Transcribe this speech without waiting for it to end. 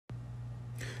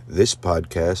This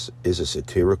podcast is a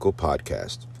satirical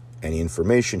podcast. Any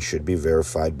information should be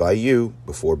verified by you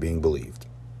before being believed.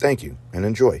 Thank you and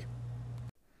enjoy.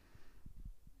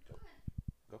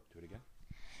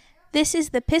 This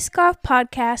is the Piss Goff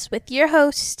Podcast with your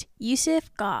host,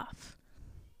 Yusuf Goff.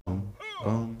 We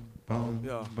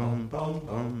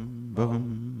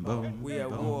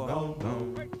at war.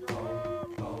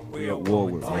 We at war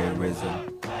with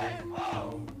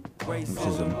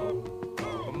racism,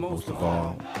 But most of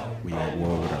all, we at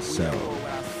war with ourselves.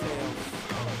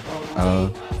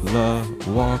 Love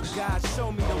walks. God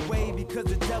show me the way because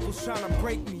the devil's trying to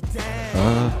break me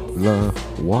down.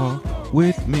 Love walk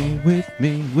with me, with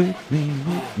me, with me,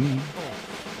 with me.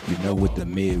 You know what the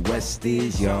Midwest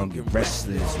is, young and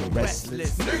restless, we're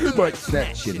restless. Niggas might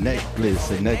snatch your necklace,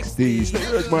 and next these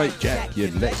niggas might jack your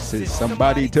Lexus.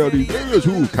 Somebody tell these niggas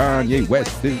who Kanye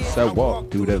West is. I walk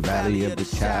through the valley of the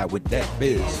child with that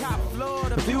biz.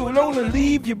 If you will only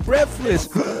leave you breathless,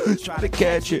 try to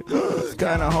catch it, it's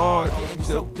kinda hard.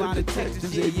 So the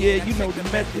detectives say, yeah, you know the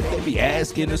method. They be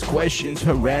asking us questions,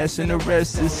 harassing,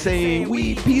 arresting, saying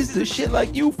we pieces of shit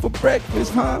like you for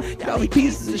breakfast, huh? Y'all be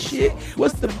pieces of shit.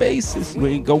 What's the basis? We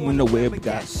ain't going nowhere. We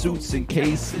got suits and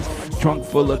cases, trunk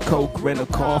full of coke, rent a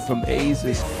car from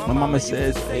Aces. My mama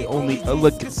says they only a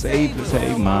look at save us.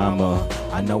 Hey mama,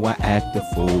 I know I act a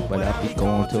fool, but I'll be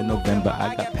going till November.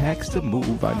 I got packs to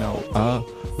move. I know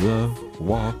love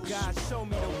walks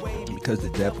because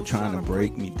the devil trying to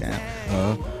break me down.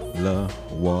 Love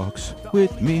walks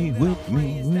with me, with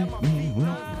me, with me, with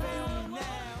me.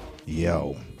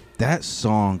 Yo, that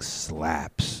song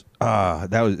slaps.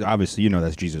 That was obviously, you know,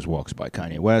 that's Jesus Walks by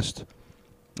Kanye West.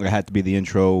 It had to be the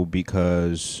intro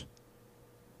because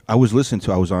I was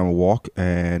on a walk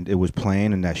and it was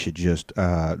playing and that shit just,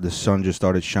 the sun just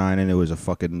started shining. It was a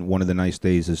fucking one of the nice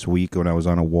days this week when I was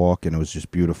on a walk and it was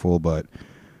just beautiful, but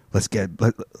let's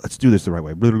do this the right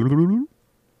way.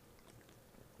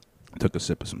 Took a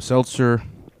sip of some seltzer.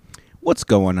 What's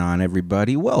going on,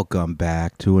 everybody? Welcome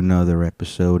back to another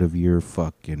episode of your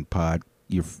fucking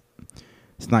it's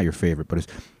not your favorite, but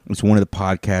it's one of the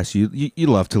podcasts you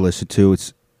love to listen to.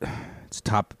 It's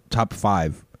top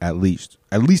 5 at least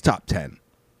top 10.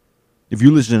 If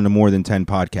you're listening to more than 10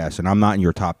 podcasts and I'm not in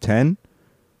your top 10,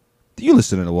 you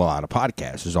listen to a lot of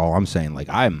podcasts is all I'm saying. Like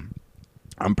I'm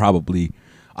probably,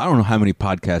 I don't know how many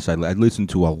podcasts I listen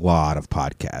to, a lot of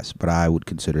podcasts, but I would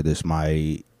consider this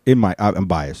I'm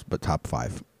biased, but top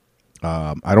 5.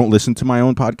 I don't listen to my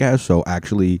own podcast, so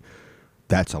actually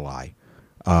that's a lie.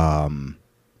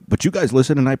 But you guys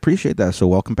listen, and I appreciate that. So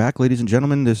welcome back, ladies and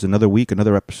gentlemen. This is another week,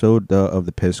 another episode of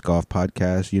the Piss Goff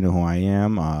Podcast. You know who I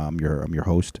am. I'm your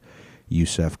host,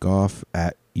 Yusuf Goff,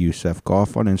 at Yusuf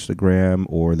Goff on Instagram,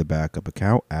 or the backup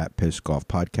account at Piss Goff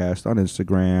Podcast on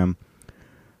Instagram.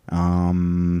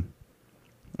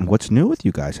 What's new with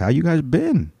you guys? How you guys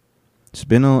been? It's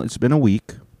been a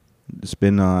week. It's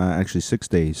been actually 6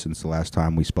 days since the last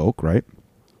time we spoke, right?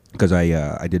 Because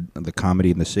I did the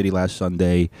comedy in the city last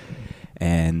Sunday.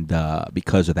 And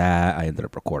because of that, I ended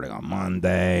up recording on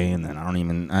Monday, and then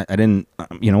I didn't,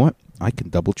 you know what? I can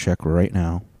double check right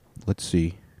now. Let's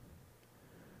see.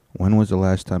 When was the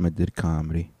last time I did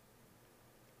comedy?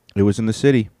 It was in the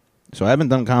city. So I haven't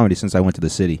done comedy since I went to the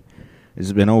city.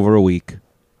 It's been over a week.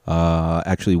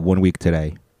 Actually, 1 week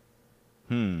today.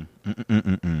 A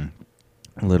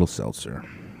little seltzer.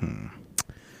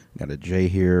 Got a J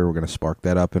here. We're going to spark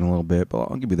that up in a little bit, but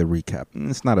I'll give you the recap.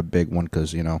 It's not a big one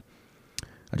because, you know,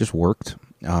 I just worked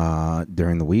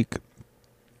during the week.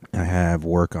 I have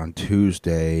work on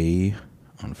Tuesday,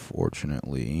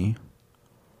 unfortunately.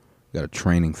 Got a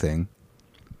training thing.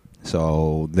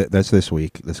 So that's this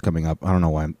week. That's coming up. I don't know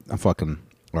why. I'm fucking...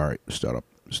 All right, start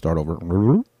over.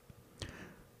 So,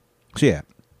 yeah.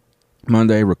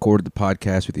 Monday, recorded the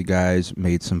podcast with you guys.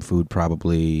 Made some food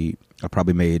probably. I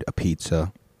probably made a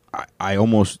pizza. I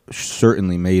almost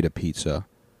certainly made a pizza.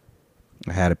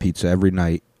 I had a pizza every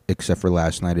night. Except for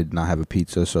last night, I did not have a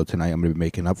pizza, so tonight I'm going to be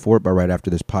making up for it. But right after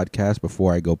this podcast,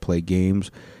 before I go play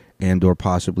games and or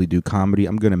possibly do comedy,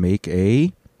 I'm going to make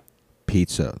a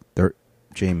pizza.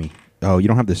 Jamie, oh, you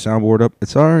don't have the soundboard up?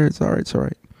 It's all right.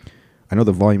 I know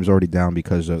the volume's already down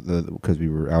because we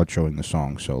were outroing the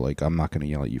song, so like I'm not going to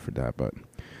yell at you for that, but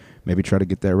maybe try to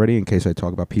get that ready in case I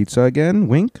talk about pizza again.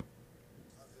 Wink.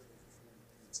 I've had over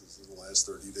 40 pizzas in the last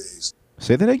 30 days.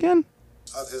 Say that again?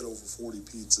 I've had over 40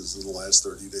 pizzas in the last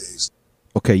 30 days.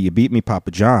 Okay, you beat me,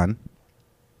 Papa John,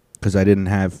 because I didn't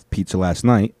have pizza last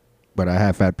night, but I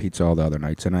have had pizza all the other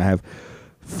nights, and I have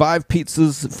 5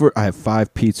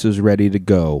 pizzas ready to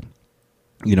go.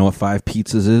 You know what 5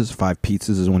 pizzas is? 5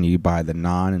 pizzas is when you buy the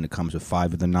naan and it comes with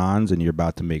 5 of the naans and you're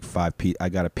about to make 5 I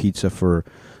got a pizza for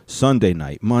Sunday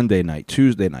night, Monday night,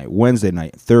 Tuesday night, Wednesday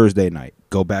night, Thursday night.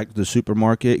 Go back to the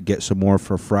supermarket, get some more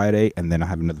for Friday, and then I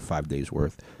have another 5 days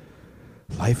worth.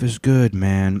 Life is good,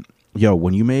 man. Yo,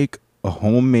 when you make a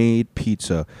homemade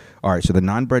pizza, all right, so the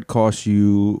naan bread costs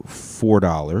you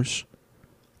 $4.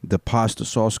 The pasta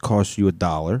sauce costs you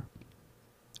 $1.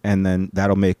 And then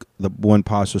that'll make the one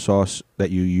pasta sauce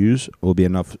that you use will be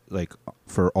enough like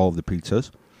for all of the pizzas.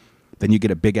 Then you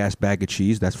get a big ass bag of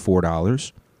cheese. That's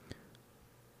 $4.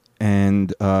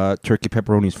 And turkey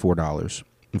pepperoni is $4.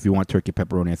 If you want turkey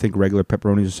pepperoni, I think regular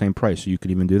pepperoni is the same price, so you could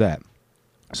even do that.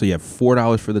 So you have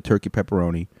 $4 for the turkey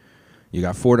pepperoni. You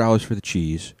got $4 for the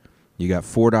cheese. You got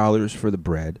 $4 for the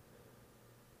bread.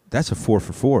 That's a 4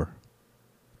 for 4.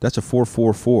 That's a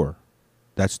 4.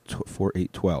 That's 4,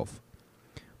 8, 12.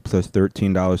 Plus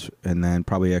 $13 and then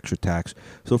probably extra tax.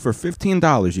 So for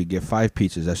 $15 you get 5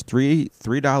 pizzas. That's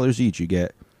 $3 each. You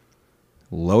get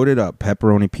loaded up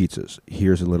pepperoni pizzas.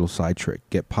 Here's a little side trick.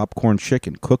 Get popcorn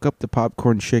chicken. Cook up the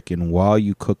popcorn chicken while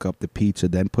you cook up the pizza.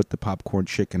 Then put the popcorn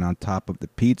chicken on top of the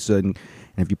pizza. And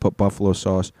if you put buffalo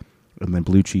sauce and then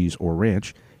blue cheese or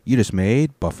ranch, you just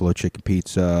made buffalo chicken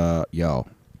pizza. Yo,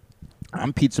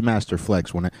 I'm Pizza Master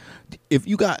Flex. If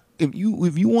you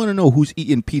want to know who's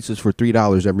eating pizzas for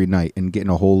 $3 every night and getting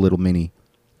a whole little mini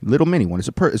one,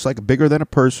 it's like bigger than a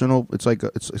personal.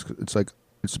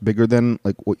 It's bigger than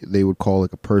like what they would call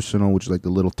like a personal, which is like the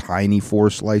little tiny 4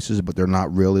 slices, but they're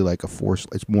not really like a 4.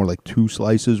 It's more like 2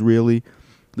 slices really.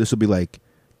 This will be like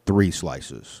 3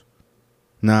 slices.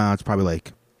 Nah, it's probably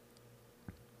like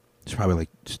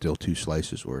still 2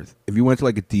 slices worth. If you went to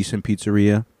like a decent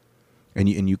pizzeria. And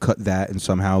you cut that and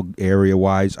somehow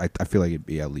area-wise, I feel like it'd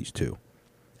be at least 2.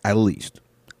 At least.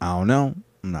 I don't know.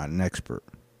 I'm not an expert.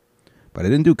 But I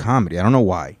didn't do comedy. I don't know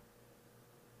why.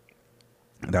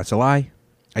 That's a lie.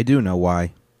 I do know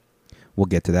why. We'll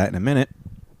get to that in a minute.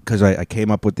 Because I came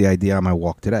up with the idea on my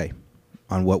walk today.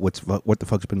 On what the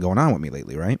fuck's been going on with me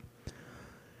lately, right?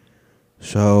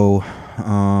 So,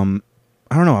 I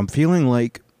don't know. I'm feeling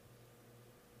like...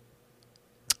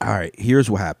 All right, here's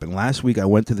what happened. Last week I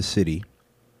went to the city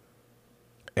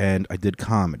and I did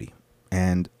comedy.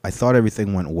 And I thought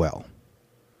everything went well.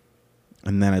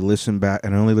 And then I listened back,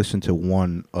 and I only listened to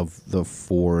one of the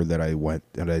 4 that I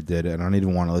did, and I don't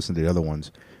even want to listen to the other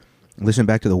ones. I listened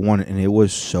back to the one, and it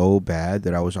was so bad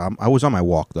that I was on my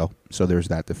walk, though, so there's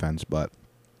that defense. But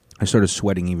I started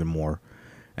sweating even more.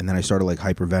 And then I started, like,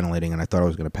 hyperventilating, and I thought I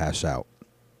was going to pass out.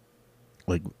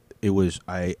 Like, it was...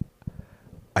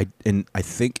 I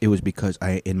think it was because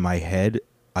in my head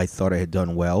I thought I had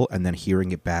done well, and then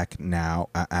hearing it back now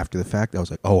after the fact, I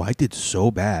was like, oh, I did so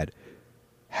bad.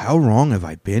 How wrong have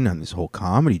I been on this whole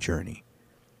comedy journey?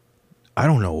 I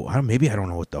don't know. Maybe I don't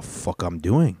know what the fuck I'm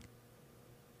doing.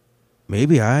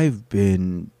 Maybe I've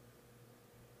been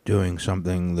doing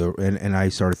something, and I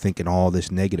started thinking all this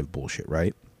negative bullshit,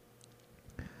 right?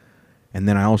 And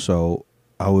then I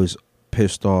was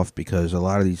pissed off because a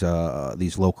lot of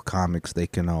these local comics, they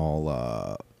can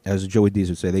all, as Joey Dees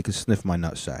would say, they can sniff my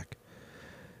nutsack.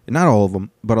 And not all of them,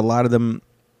 but a lot of them,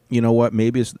 you know what,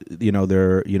 maybe it's,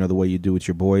 they're, the way you do with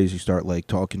your boys, you start like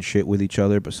talking shit with each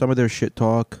other, but some of their shit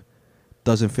talk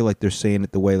doesn't feel like they're saying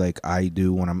it the way like I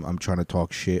do when I'm trying to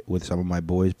talk shit with some of my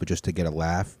boys, but just to get a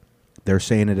laugh. They're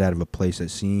saying it out of a place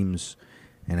that seems...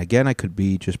 And again, I could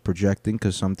be just projecting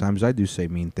because sometimes I do say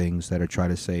mean things that are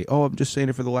trying to say, oh, I'm just saying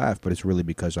it for the laugh, but it's really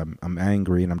because I'm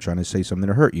angry and I'm trying to say something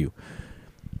to hurt you.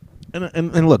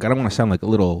 And look, I don't want to sound like a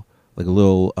little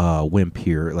wimp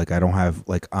here. Like I don't have,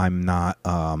 like I'm not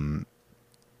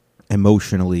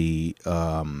emotionally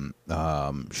strong.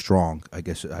 I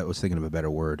guess I was thinking of a better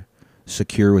word.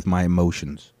 Secure with my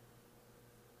emotions.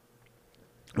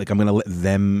 Like I'm going to let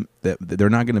them, they're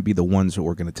not going to be the ones who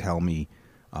are going to tell me,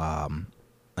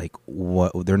 like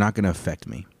what, they're not going to affect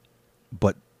me,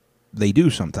 but they do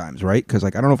sometimes, right? Because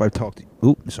like I don't know if I've talked. I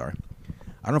don't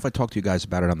know if I talked to you guys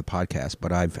about it on the podcast,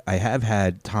 but I have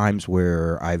had times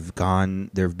where I've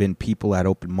gone. There have been people at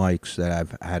open mics that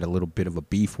I've had a little bit of a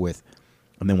beef with,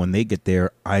 and then when they get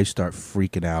there, I start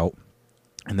freaking out.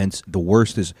 And then the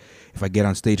worst is if I get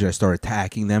on stage and I start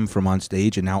attacking them from on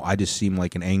stage, and now I just seem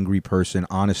like an angry person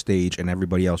on a stage, and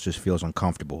everybody else just feels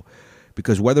uncomfortable.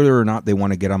 Because whether or not they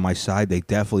want to get on my side, they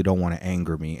definitely don't want to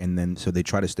anger me, and then so they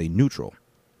try to stay neutral.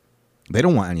 They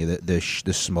don't want any of the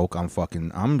smoke.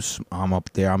 I'm up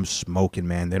there. I'm smoking,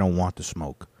 man. They don't want the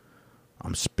smoke.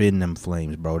 I'm spitting them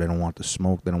flames, bro. They don't want the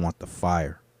smoke. They don't want the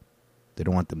fire. They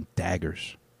don't want them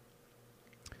daggers.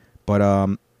 But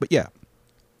yeah.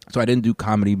 So I didn't do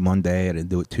comedy Monday. I didn't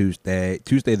do it Tuesday.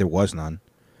 Tuesday there was none.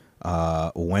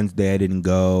 Wednesday I didn't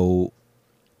go.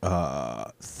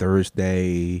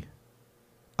 Thursday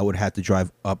I would have to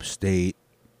drive upstate,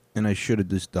 and I should have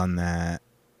just done that.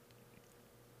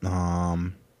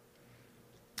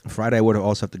 Friday I would have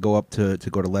also have to go up to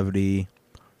go to Levity,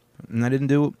 and I didn't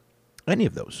do any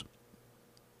of those.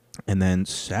 And then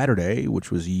Saturday,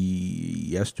 which was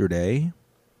yesterday,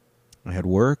 I had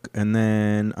work, and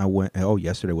then I went. Oh,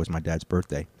 yesterday was my dad's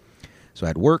birthday, so I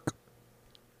had work.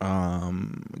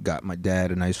 Got my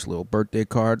dad a nice little birthday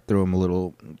card. Threw him a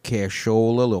little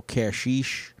cashola, a little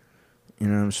cashish. You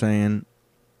know what I'm saying?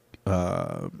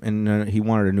 And he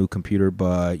wanted a new computer,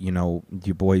 but you know,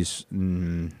 your boys.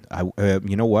 You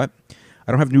know what?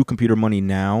 I don't have new computer money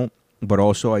now, but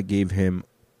also I gave him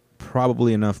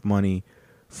probably enough money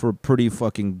for a pretty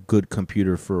fucking good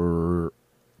computer for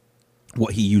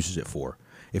what he uses it for.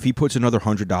 If he puts another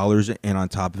 $100 in on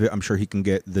top of it, I'm sure he can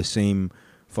get the same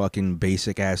fucking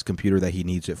basic ass computer that he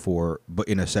needs it for, but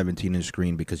in a 17-inch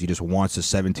screen, because he just wants a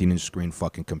 17-inch screen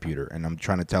fucking computer. And I'm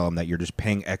trying to tell him that you're just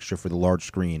paying extra for the large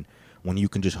screen when you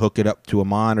can just hook it up to a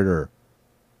monitor.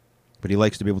 But he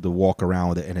likes to be able to walk around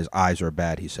with it, and his eyes are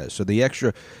bad, he says. So the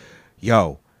extra,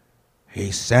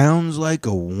 he sounds like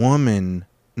a woman.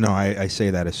 No, I say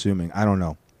that assuming. I don't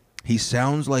know. He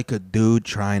sounds like a dude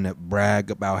trying to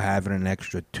brag about having an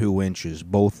extra 2 inches,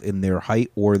 both in their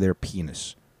height or their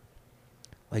penis.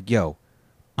 Like,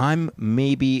 I'm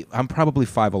probably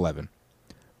 5'11".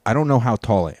 I don't know how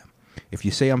tall I am. If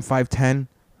you say I'm 5'10",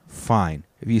 fine.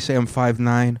 If you say I'm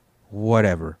 5'9",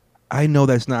 whatever. I know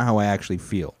that's not how I actually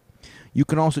feel. You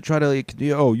can also try to, like,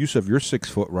 Yusuf, you're 6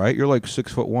 foot, right? You're like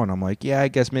 6'1". I'm like, yeah, I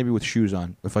guess maybe with shoes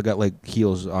on. If I got like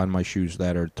heels on my shoes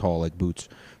that are tall, like boots,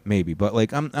 maybe. But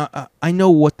like, I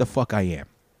know what the fuck I am.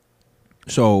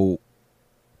 So,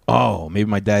 maybe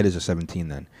my dad is a 17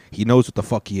 then. He knows what the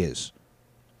fuck he is.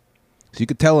 So you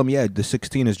could tell him, the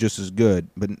 16 is just as good,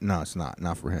 but no, it's not.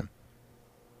 Not for him.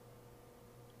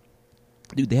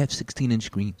 Dude, they have 16-inch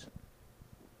screens.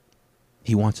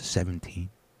 He wants a 17.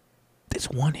 That's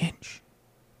 1 inch.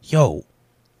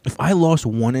 If I lost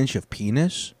 1 inch of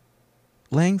penis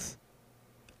length,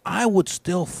 I would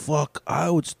still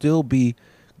be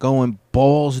going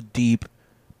balls deep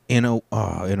in a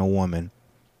woman,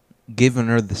 giving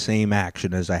her the same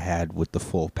action as I had with the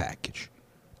full package.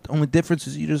 The only difference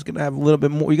is you're just gonna have a little bit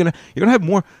more. You're gonna have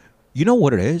more. You know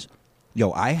what it is?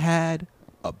 I had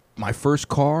my first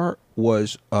car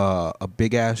was a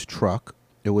big ass truck.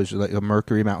 It was like a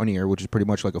Mercury Mountaineer, which is pretty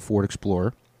much like a Ford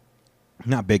Explorer.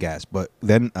 Not big ass, but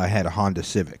then I had a Honda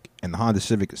Civic, and the Honda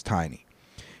Civic is tiny.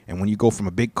 And when you go from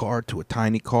a big car to a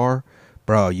tiny car,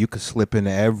 bro, you could slip into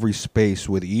every space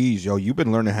with ease. You've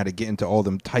been learning how to get into all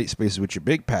them tight spaces with your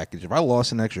big package. If I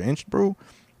lost an extra inch, bro,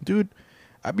 dude,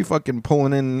 I'd be fucking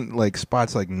pulling in like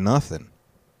spots like nothing.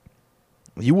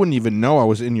 You wouldn't even know I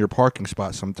was in your parking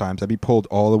spot sometimes. I'd be pulled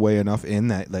all the way enough in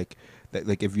that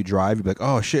if you drive, you'd be like,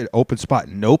 oh shit, open spot.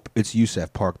 Nope, it's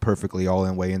Yusef parked perfectly all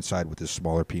the way inside with his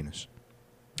smaller penis.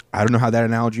 I don't know how that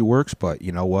analogy works, but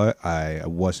you know what? I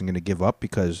wasn't going to give up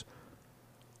because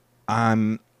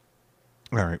all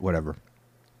right, whatever.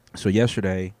 So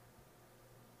yesterday,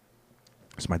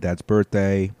 it's my dad's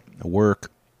birthday. I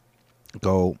work,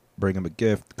 go bring him a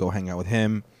gift, go hang out with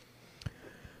him.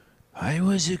 I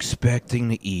was expecting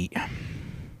to eat.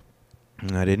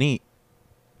 I didn't eat.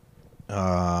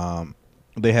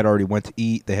 They had already went to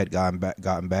eat. They had gotten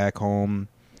back home.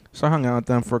 So I hung out with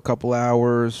them for a couple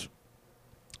hours.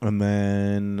 And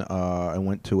then I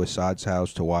went to Assad's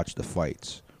house to watch the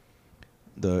fights.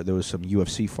 There was some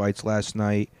UFC fights last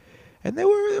night. And there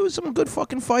was some good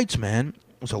fucking fights, man.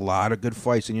 There was a lot of good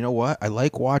fights. And you know what? I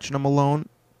like watching them alone.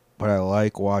 But I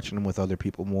like watching them with other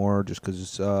people more just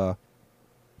because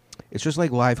it's just like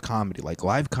live comedy. Like,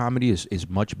 live comedy is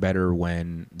much better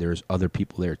when there's other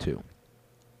people there, too.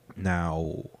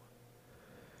 Now,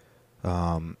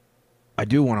 I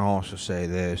do want to also say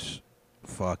this.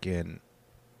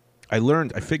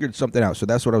 I figured something out. So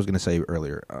that's what I was going to say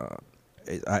earlier.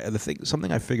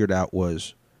 Something I figured out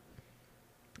was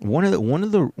one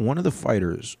of the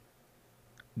fighters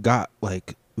got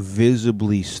like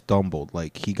visibly stumbled.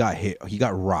 Like he got hit. He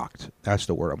got rocked. That's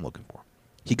the word I'm looking for.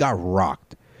 He got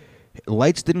rocked.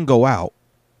 Lights didn't go out,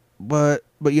 but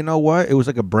you know what? It was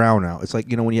like a brownout. It's like,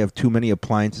 when you have too many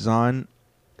appliances on,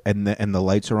 and the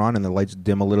lights are on, and the lights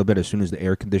dim a little bit as soon as the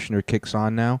air conditioner kicks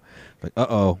on. Now, like,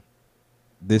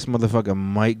 this motherfucker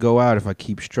might go out if I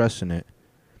keep stressing it.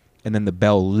 And then the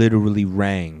bell literally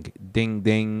rang. Ding,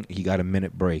 ding. He got a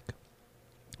minute break.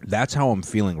 That's how I'm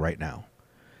feeling right now.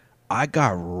 I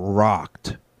got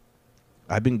rocked.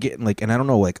 I've been getting and I don't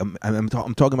know, I'm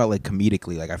talking about like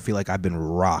comedically. Like I feel like I've been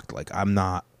rocked. Like I'm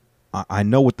not I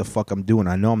know what the fuck I'm doing.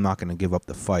 I know I'm not going to give up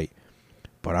the fight.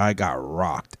 But I got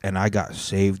rocked, and I got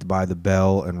saved by the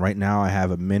bell, and right now I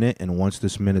have a minute, and once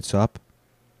this minute's up,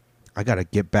 I got to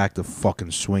get back to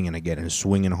fucking swinging again, and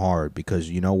swinging hard,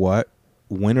 because you know what?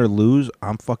 Win or lose,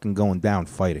 I'm fucking going down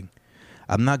fighting.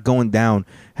 I'm not going down,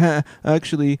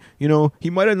 actually, you know, he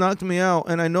might have knocked me out,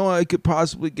 and I know I could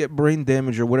possibly get brain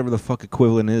damage or whatever the fuck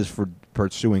equivalent is for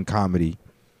pursuing comedy.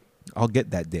 I'll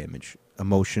get that damage.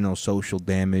 Emotional, social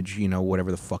damage, you know, whatever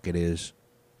the fuck it is.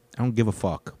 I don't give a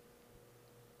fuck.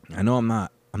 I know I'm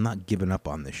not giving up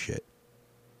on this shit.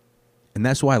 And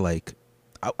that's why, like,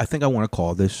 I think I want to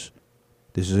call this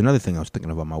is another thing I was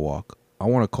thinking of on my walk. I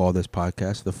want to call this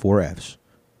podcast the 4 Fs.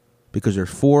 Because there's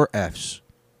 4 Fs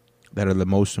that are the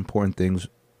most important things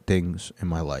in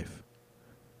my life.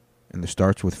 And it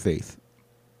starts with faith.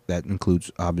 That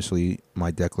includes, obviously,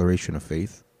 my declaration of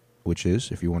faith, which is,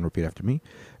 if you want to repeat after me,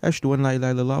 Ashhadu an la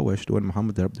ilaha illallah wa ashhadu anna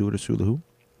Muhammadan abduhu wa rasuluhu.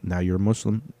 Now you're a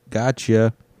Muslim.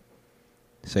 Gotcha.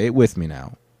 Say it with me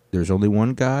now. There's only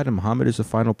one God, and Muhammad is the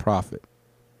final prophet.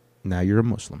 Now you're a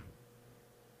Muslim.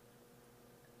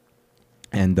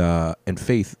 And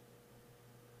faith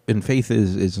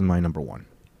is my number one.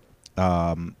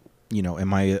 You know, and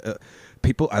my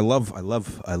people. I love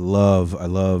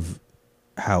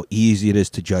how easy it is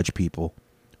to judge people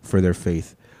for their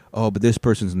faith. Oh, but this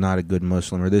person's not a good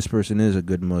Muslim, or this person is a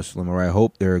good Muslim, or I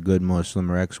hope they're a good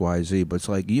Muslim, or X, Y, Z. But it's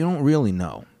like, you don't really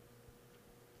know.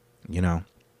 You know,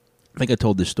 I think I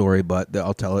told this story, but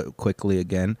I'll tell it quickly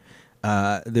again.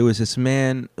 There was this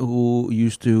man who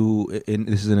used to,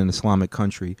 this is in an Islamic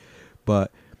country,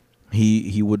 but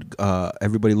he would,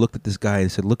 everybody looked at this guy and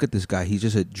said, look at this guy. He's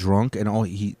just a drunk, and all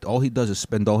he does is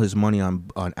spend all his money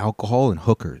on alcohol and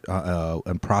hookers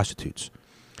and prostitutes.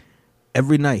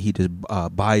 Every night he just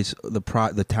buys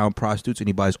the town prostitutes, and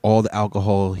he buys all the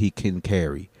alcohol he can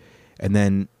carry. And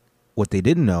then what they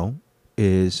didn't know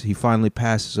is he finally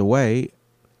passes away,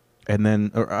 and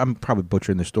then, or I'm probably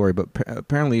butchering the story, but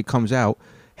apparently it comes out,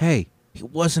 hey, he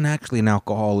wasn't actually an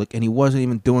alcoholic, and he wasn't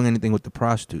even doing anything with the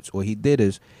prostitutes. What he did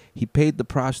is he paid the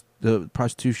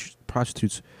prostitutes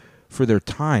for their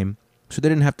time, so they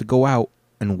didn't have to go out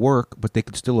and work, but they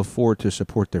could still afford to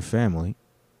support their family.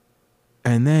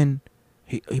 And then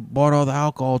he bought all the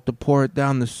alcohol to pour it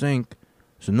down the sink,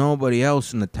 so nobody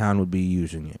else in the town would be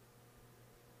using it.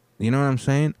 You know what I'm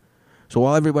saying? So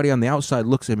while everybody on the outside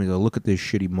looks at me, they look at this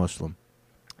shitty Muslim.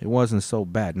 It wasn't so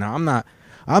bad. Now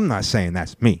I'm not saying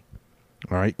that's me,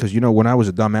 all right? Because, you know, when I was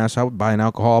a dumbass, I would buy an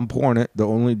alcohol and pouring it. The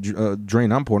only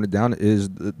drain I'm pouring it down is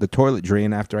the toilet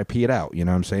drain after I pee it out. You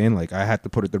know what I'm saying? Like, I had to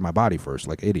put it through my body first,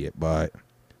 like idiot. But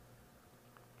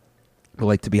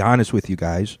like, to be honest with you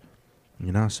guys,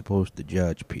 you're not supposed to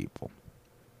judge people,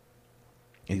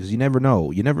 because you never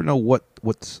know. You never know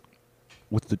what's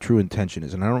the true intention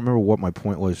is. And I don't remember what my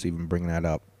point was to even bringing that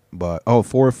up. But,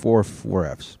 4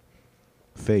 Fs.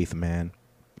 Faith, man.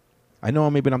 I know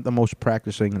maybe I'm the most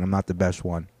practicing and I'm not the best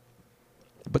one.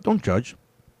 But don't judge.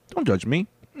 Don't judge me.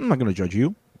 I'm not going to judge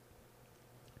you.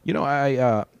 You know,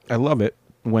 I love it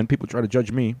when people try to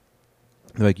judge me.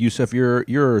 They're like, Yusuf, you're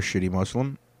a shitty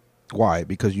Muslim. Why?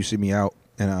 Because you see me out,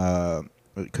 and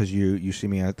because you see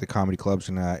me at the comedy clubs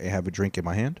and I have a drink in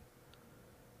my hand?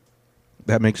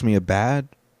 That makes me a bad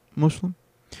Muslim?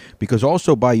 Because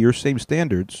also, by your same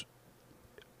standards,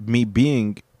 me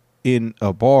being in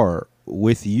a bar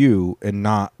with you and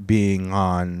not being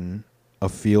on a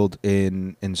field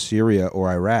in Syria or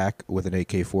Iraq with an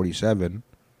AK-47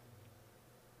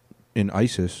 in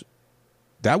ISIS,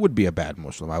 that would be a bad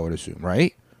Muslim, I would assume,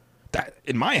 right? That,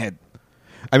 in my head.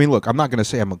 I mean, look, I'm not going to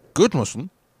say I'm a good Muslim,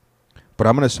 but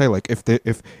I'm going to say, like,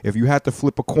 if you had to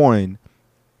flip a coin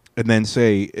and then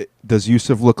say, does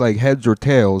Yusuf look like heads or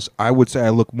tails, I would say I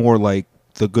look more like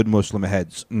the good Muslim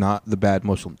heads, not the bad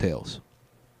Muslim tails.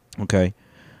 Okay?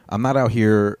 I'm not out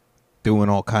here doing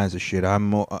all kinds of shit.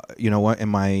 I'm, you know what,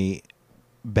 am I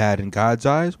bad in God's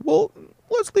eyes? Well,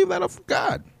 let's leave that up for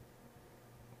God.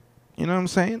 You know what I'm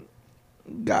saying?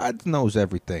 God knows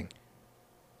everything.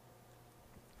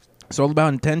 It's all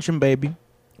about intention, baby.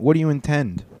 What do you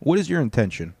intend? What is your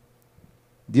intention?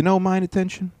 Do you know my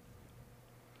intention?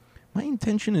 My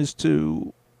intention is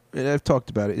to, and I've talked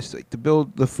about it, is to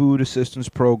build the food assistance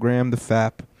program, the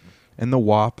FAP, and the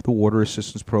WAP, the water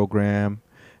assistance program,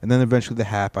 and then eventually the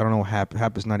HAP. I don't know,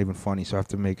 HAP is not even funny, so I have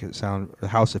to make it sound, the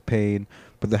House of Pain,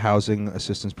 but the housing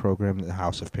assistance program, the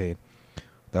House of Pain.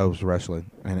 That was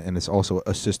wrestling, and it's also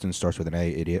assistance starts with an A,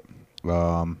 idiot.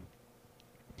 But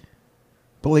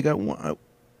like,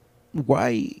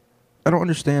 why? I don't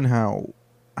understand how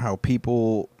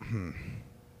people.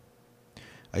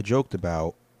 I joked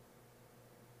about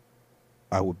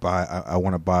I would buy. I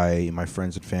want to buy my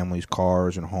friends and family's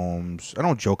cars and homes. I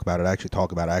don't joke about it. I actually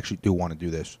talk about it. I actually do want to do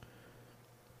this.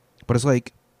 But it's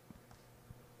like,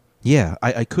 yeah,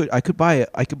 I could buy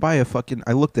a fucking.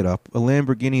 I looked it up. A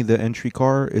Lamborghini, the entry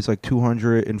car is like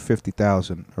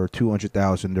 $250,000 or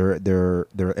 $200,000.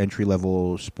 Their entry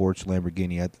level sports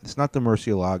Lamborghini. It's not the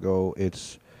Murcielago.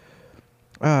 It's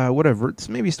whatever. It's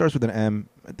maybe starts with an M.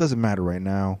 It doesn't matter right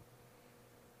now.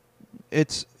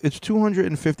 It's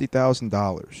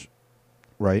 $250,000,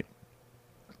 right?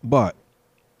 But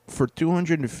for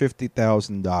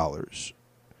 $250,000,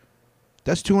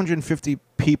 that's 250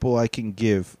 people I can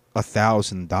give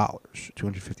 $1,000.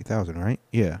 250,000, right?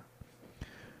 Yeah.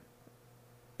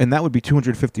 And that would be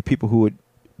 250 people who would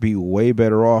be way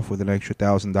better off with an extra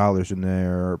 $1,000 in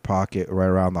their pocket right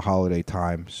around the holiday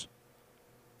times.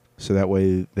 So that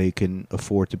way they can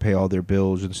afford to pay all their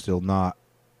bills and still not,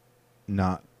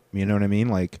 you know what I mean?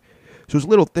 Like, so there's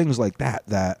little things like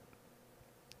that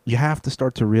you have to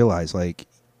start to realize, like,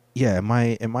 yeah, am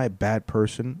I a bad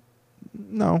person?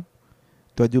 No.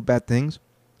 Do I do bad things?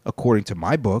 According to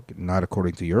my book, not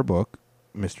according to your book,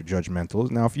 Mr. Judgmental.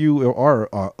 Now, if you are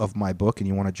of my book and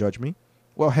you want to judge me,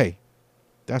 well, hey,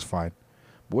 that's fine.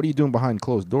 But what are you doing behind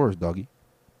closed doors, doggy?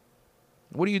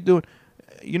 What are you doing?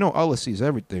 You know, Allah sees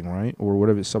everything, right? Or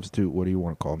whatever substitute, what do you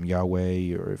want to call him?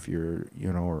 Yahweh, or if you're,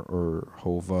 you know,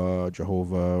 or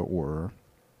Jehovah, or,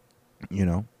 you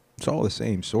know, it's all the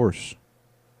same source.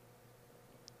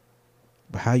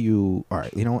 But how you, all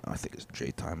right, you know what? I think it's J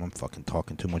time. I'm fucking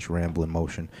talking too much rambling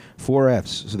motion. 4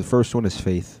 F's. So the first one is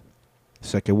faith.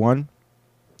 Second one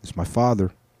is my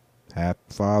father. Happy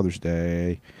Father's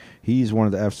Day. He's one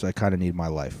of the F's I kind of need in my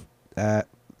life.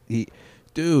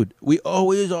 Dude, we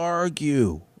always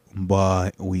argue,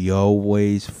 but we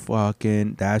always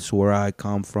fucking, that's where I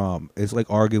come from. It's like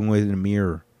arguing with a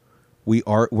mirror. We're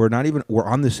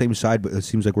on the same side, but it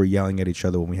seems like we're yelling at each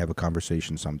other when we have a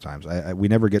conversation sometimes. We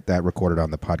never get that recorded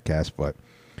on the podcast, but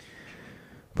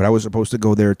I was supposed to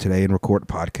go there today and record a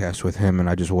podcast with him, and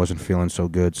I just wasn't feeling so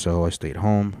good, so I stayed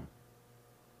home.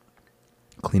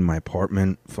 Cleaned my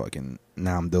apartment. Fucking,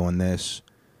 now I'm doing this.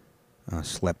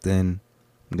 Slept in.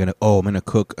 I'm gonna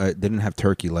cook. I didn't have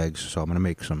turkey legs, so I'm gonna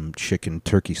make some chicken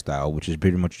turkey style, which is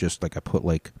pretty much just like I put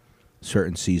like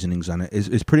certain seasonings on it.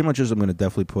 It's pretty much just I'm gonna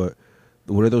definitely put,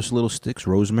 what are those little sticks?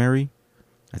 Rosemary,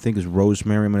 I think is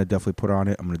rosemary. I'm gonna definitely put on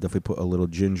it. I'm gonna definitely put a little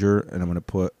ginger, and I'm gonna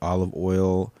put olive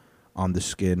oil on the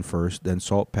skin first, then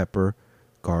salt, pepper,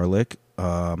 garlic,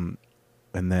 and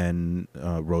then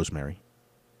rosemary,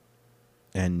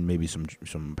 and maybe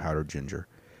some powdered ginger,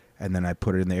 and then I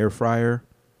put it in the air fryer.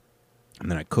 And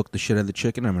then I cook the shit out of the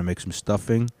chicken. I'm going to make some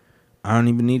stuffing. I don't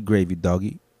even need gravy,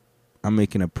 doggy. I'm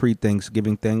making a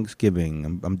pre-Thanksgiving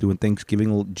Thanksgiving. I'm doing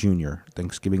Thanksgiving Junior,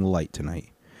 Thanksgiving Light tonight.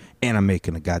 And I'm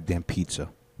making a goddamn pizza.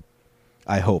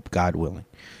 I hope, God willing.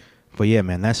 But yeah,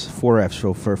 man, that's 4 F's.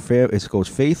 So for it goes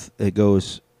faith, it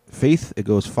goes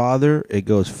father, it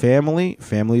goes family.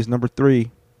 Family is number 3.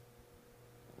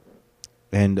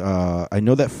 And I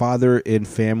know that father and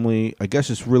family, I guess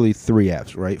it's really 3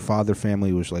 F's, right? Father,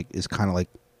 family is kind of like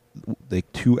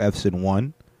 2 F's in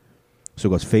one. So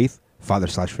it goes faith, father /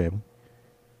 family.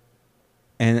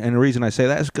 And the reason I say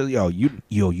that is because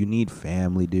you need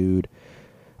family, dude.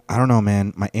 I don't know,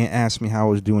 man. My aunt asked me how I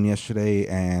was doing yesterday,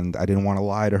 and I didn't want to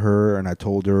lie to her, and I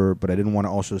told her, but I didn't want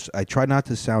to also. I tried not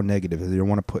to sound negative. I didn't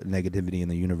want to put negativity in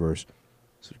the universe.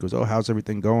 So she goes, "Oh, how's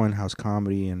everything going? How's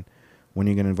comedy? And when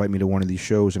are you going to invite me to one of these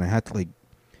shows?" And I had to like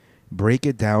break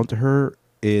it down to her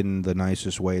in the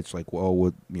nicest way. It's like, well,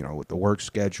 with the work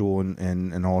schedule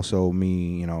and also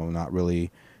me, not really,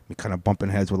 me kind of bumping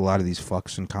heads with a lot of these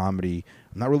fucks in comedy.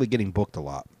 I'm not really getting booked a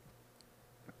lot,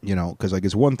 because like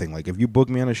it's one thing. Like if you book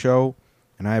me on a show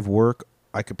and I have work,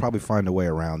 I could probably find a way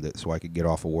around it so I could get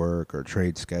off of work or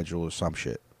trade schedule or some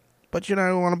shit. But I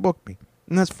don't want to book me,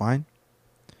 and that's fine.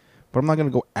 But I'm not going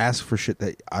to go ask for shit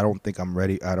that I don't think I'm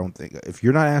ready. If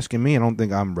you're not asking me, I don't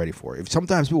think I'm ready for it.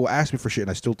 Sometimes people ask me for shit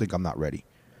and I still think I'm not ready.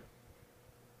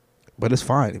 But it's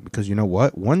fine, because you know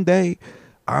what? One day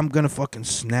I'm going to fucking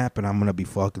snap and I'm going to be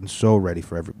fucking so ready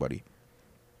for everybody.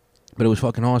 But it was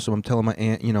fucking awesome. I'm telling my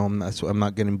aunt, I'm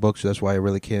not getting booked, so that's why I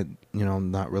really can't,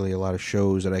 not really a lot of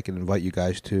shows that I can invite you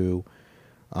guys to.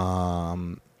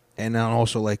 And then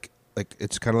also like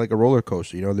it's kind of like a roller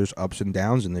coaster, there's ups and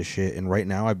downs in this shit, and right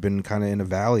now I've been kind of in a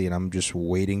valley, and I'm just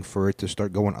waiting for it to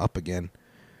start going up again,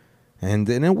 and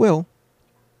it will,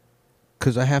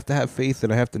 because I have to have faith,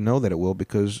 and I have to know that it will,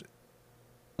 because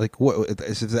like what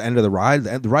is the end of the ride?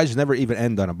 The rides never even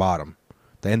end on a bottom;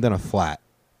 they end on a flat,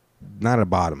 not a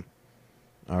bottom.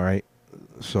 All right,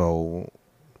 so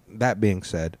that being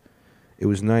said, it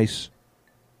was nice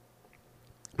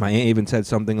My aunt even said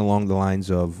something along the lines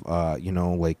of,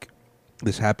 like,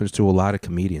 this happens to a lot of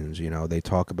comedians. They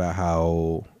talk about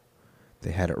how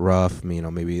they had it rough.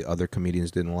 Maybe other comedians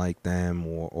didn't like them,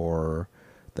 or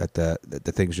that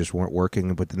the things just weren't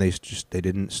working. But then they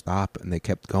didn't stop and they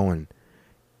kept going.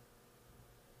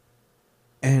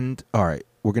 And all right,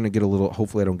 we're gonna get a little.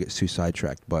 Hopefully, I don't get too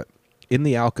sidetracked. But in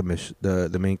The Alchemist,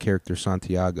 the main character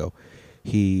Santiago,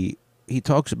 he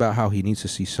talks about how he needs to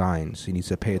see signs. He needs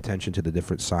to pay attention to the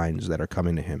different signs that are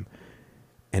coming to him.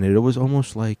 And it was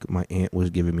almost like my aunt was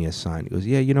giving me a sign. He goes,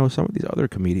 yeah, some of these other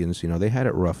comedians, they had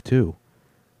it rough too.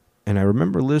 And I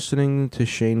remember listening to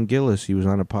Shane Gillis. He was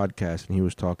on a podcast and he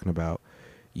was talking about,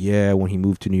 when he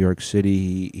moved to New York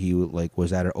City, he like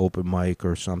was at an open mic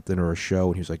or something or a show,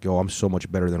 and he was like, I'm so much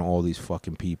better than all these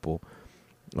fucking people.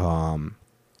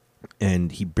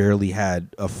 And he barely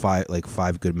had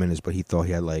 5 good minutes, but he thought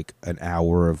he had like an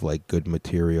hour of like good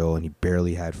material, and he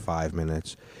barely had 5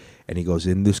 minutes. And he goes,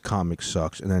 this comic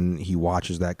sucks. And then he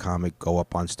watches that comic go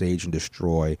up on stage and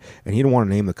destroy. And he didn't want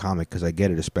to name the comic because I get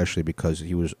it, especially because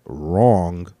he was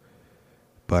wrong.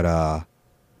 But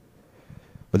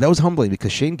that was humbling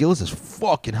because Shane Gillis is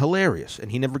fucking hilarious,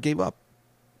 and he never gave up.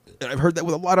 And I've heard that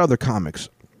with a lot of other comics.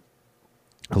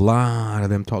 A lot of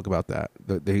them talk about that.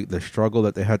 The struggle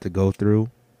that they had to go through.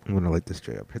 I'm going to light this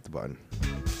straight up. Hit the button.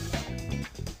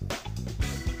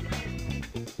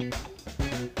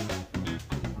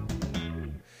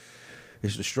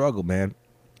 It's the struggle, man.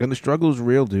 And the struggle is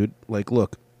real, dude. Like,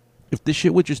 look, if this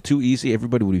shit was just too easy,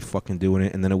 everybody would be fucking doing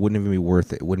it, and then it wouldn't even be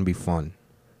worth it. It wouldn't be fun.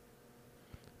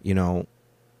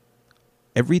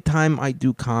 Every time I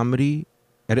do comedy,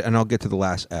 and I'll get to the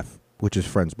last F, which is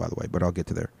friends, by the way, but I'll get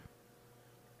to there.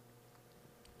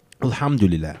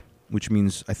 Alhamdulillah, which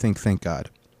means I think thank God.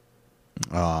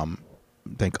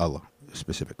 Thank Allah,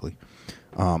 specifically.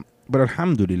 But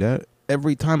alhamdulillah,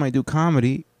 every time I do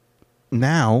comedy,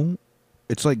 now,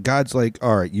 it's like God's like,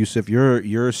 all right, Yusuf,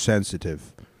 you're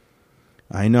sensitive.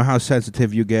 I know how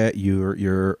sensitive you get.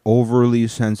 You're overly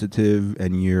sensitive,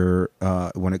 and you're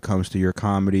when it comes to your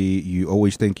comedy, you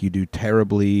always think you do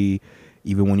terribly.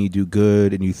 Even when you do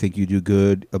good and you think you do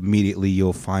good, immediately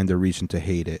you'll find a reason to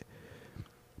hate it.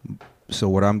 So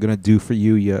what I'm gonna do for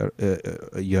you, you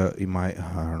might.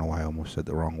 I don't know why I almost said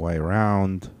the wrong way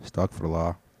around.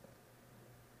 Astaghfirullah.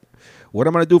 What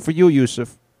I'm gonna do for you,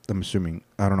 Yusuf? I'm assuming.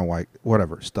 I don't know why.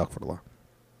 Whatever. Astaghfirullah.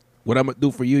 What I'm gonna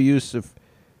do for you, Yusuf?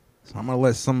 So I'm going to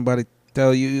let somebody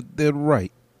tell you did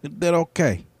right. You did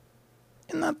okay.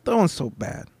 You're not doing so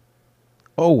bad.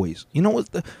 Always. You know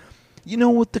what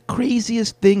the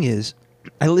craziest thing is?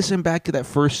 I listened back to that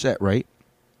first set, right?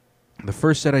 The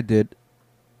first set I did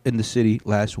in the city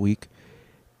last week,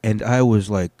 and I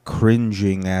was like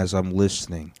cringing as I'm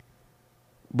listening.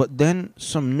 But then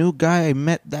some new guy I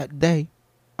met that day,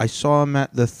 I saw him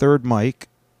at the third mic,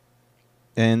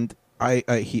 and I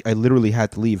literally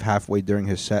had to leave halfway during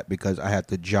his set because I had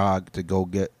to jog to go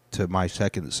get to my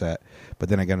second set. But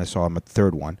then again, I saw him at the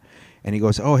third one. And he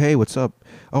goes, oh, hey, what's up?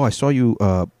 Oh, I saw you.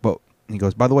 But he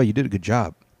goes, by the way, you did a good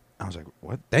job. I was like,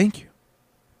 what? Thank you.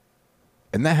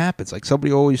 And that happens. Like,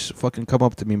 somebody always fucking come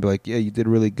up to me and be like, yeah, you did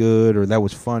really good, or that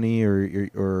was funny,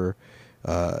 or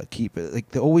keep it. Like,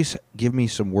 they always give me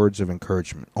some words of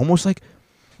encouragement. Almost like,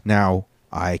 now,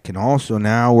 I can also,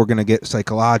 now we're going to get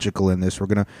psychological in this.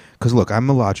 Because look, I'm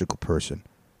a logical person.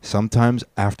 Sometimes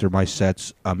after my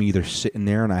sets, I'm either sitting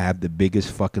there and I have the biggest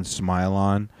fucking smile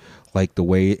on, like the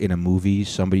way in a movie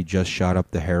somebody just shot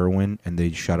up the heroin and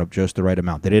they shot up just the right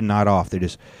amount. They didn't nod off.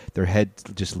 Their head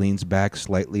just leans back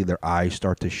slightly. Their eyes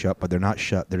start to shut, but they're not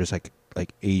shut. They're just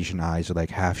like Asian eyes, are like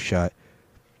half shut.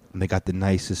 And they got the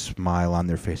nicest smile on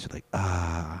their face. They're like,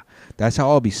 ah. That's how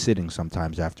I'll be sitting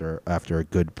sometimes after a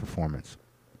good performance.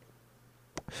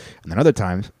 And then other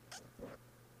times,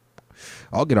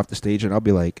 I'll get off the stage and I'll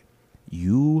be like,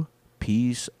 you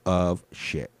piece of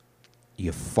shit.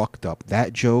 You fucked up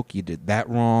that joke. You did that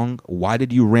wrong. Why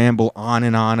did you ramble on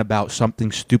and on about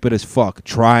something stupid as fuck,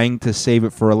 trying to save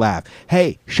it for a laugh?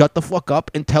 Hey, shut the fuck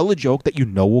up and tell a joke that you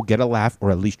know will get a laugh,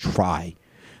 or at least try.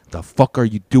 The fuck are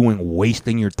you doing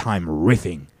wasting your time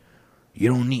riffing? You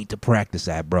don't need to practice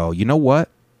that, bro. You know what?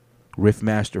 Riff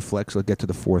Master Flex, let's get to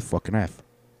the fourth fucking F.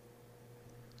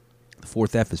 The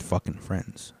fourth F is fucking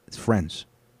friends. It's friends.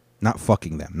 Not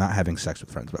fucking them. Not having sex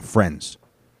with friends, but friends.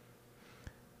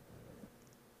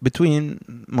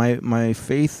 Between my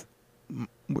faith,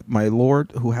 my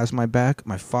Lord who has my back,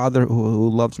 my father who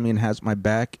loves me and has my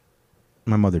back,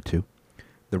 my mother too,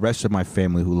 the rest of my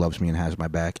family who loves me and has my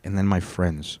back, and then my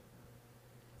friends.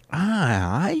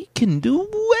 I can do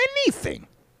anything.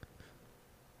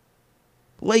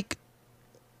 Like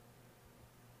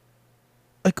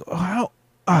how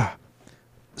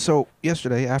So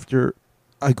yesterday, after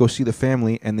I go see the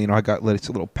family, and I got it's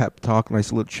a little pep talk,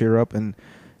 nice little cheer up, and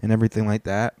everything like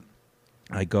that.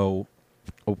 I go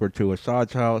over to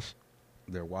Assad's house.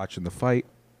 They're watching the fight.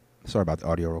 Sorry about the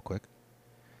audio, real quick.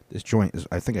 This joint is,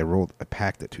 I think I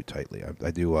packed it too tightly.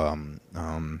 I do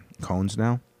cones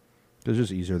now. It's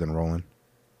just easier than rolling.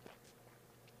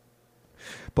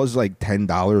 Plus, it's like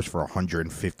 $10 for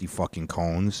 150 fucking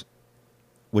cones,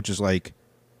 which is like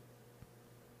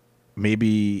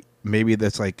maybe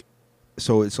that's like,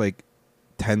 so it's like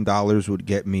 $10 would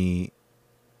get me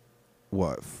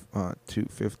what,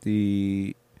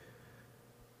 250,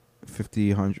 50,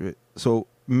 100. So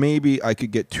maybe I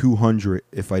could get 200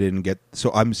 if I didn't get.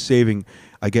 So I'm saving.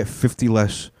 I get 50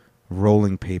 less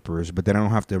rolling papers, but then I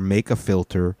don't have to make a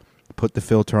filter, put the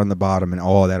filter on the bottom, and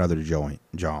all that other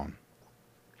John.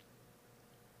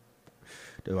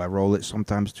 Do I roll it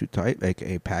sometimes too tight,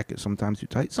 aka pack it sometimes too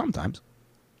tight? Sometimes.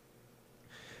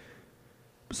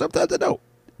 But sometimes I don't.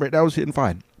 Right now it's hitting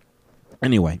fine.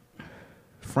 Anyway,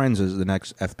 Friends is the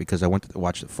next F because I went to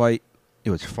watch the fight. It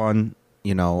was fun.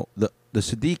 You know, the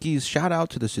Siddiquis, shout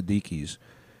out to the Siddiquis.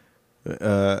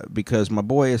 Because my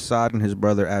boy Assad and his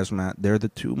brother Asmat, they're the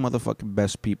two motherfucking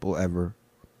best people ever.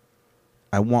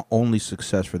 I want only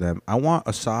success for them. I want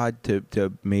Assad to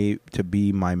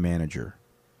be my manager.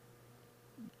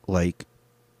 Like,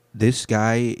 this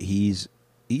guy, he's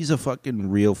a fucking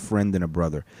real friend and a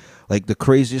brother. Like, the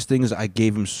craziest thing is I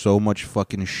gave him so much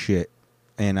fucking shit,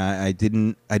 and I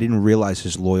didn't realize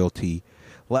his loyalty.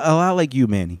 A lot like you,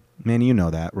 Manny. Manny, you know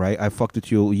that, right? I fucked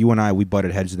with you. You and I, we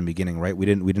butted heads in the beginning, right? We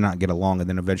did not get along, and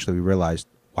then eventually we realized,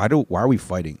 why are we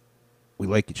fighting? We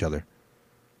like each other.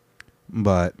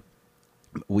 But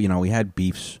we had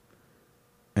beefs.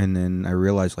 And then I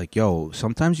realized, like, yo,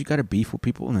 sometimes you got to beef with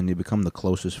people and then you become the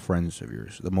closest friends of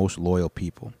yours, the most loyal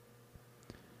people.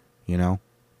 You know?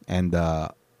 And,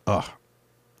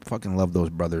 fucking love those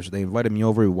brothers. They invited me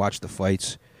over. We watched the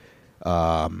fights.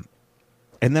 And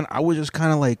then I was just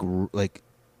kind of like,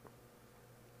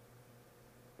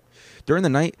 during the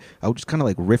night, I was just kind of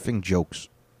like riffing jokes,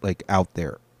 like, out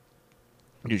there.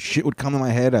 Just shit would come in my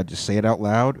head. I'd just say it out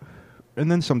loud.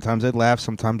 And then sometimes I'd laugh,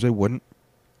 sometimes I wouldn't.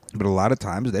 But a lot of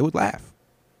times they would laugh.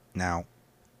 Now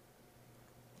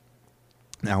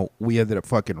we ended up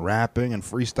fucking rapping and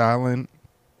freestyling.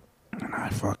 And I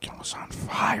fucking was on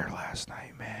fire last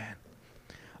night, man.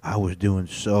 I was doing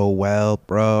so well,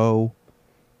 bro.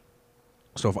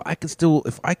 So if I could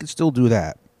still do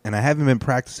that, and I haven't been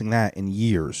practicing that in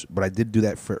years, but I did do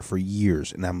that for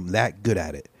years, and I'm that good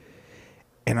at it.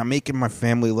 And I'm making my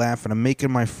family laugh, and I'm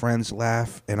making my friends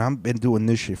laugh, and I've been doing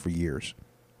this shit for years.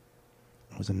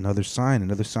 It was another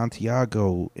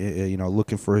Santiago,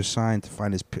 looking for his sign to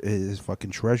find his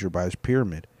fucking treasure by his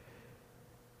pyramid.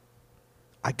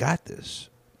 I got this.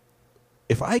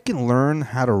 If I can learn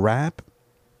how to rap,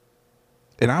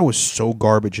 and I was so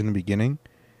garbage in the beginning,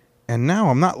 and now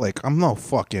I'm no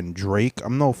fucking Drake,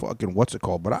 I'm no fucking what's it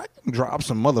called, but I can drop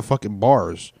some motherfucking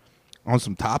bars on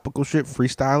some topical shit,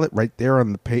 freestyle it right there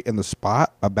on in the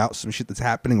spot about some shit that's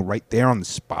happening right there on the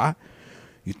spot.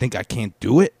 You think I can't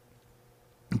do it?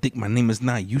 You think my name is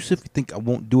not Yusuf? You think I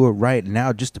won't do it right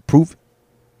now just to prove it?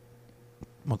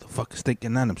 Motherfuckers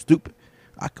thinking that I'm stupid.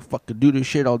 I can fucking do this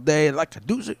shit all day like I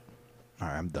do it. All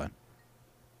right, I'm done.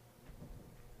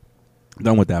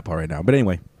 Done with that part right now. But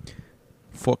anyway,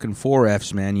 fucking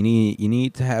 4Fs, man. You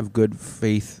need to have good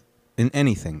faith in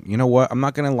anything. You know what? I'm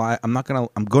not gonna lie. I'm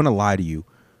gonna lie to you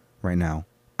right now.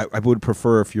 I would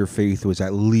prefer if your faith was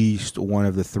at least one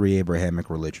of the 3 Abrahamic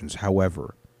religions.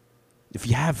 However, if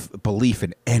you have belief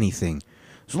in anything,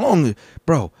 as long as,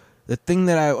 bro, the thing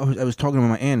that I was talking to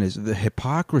my aunt is the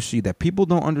hypocrisy that people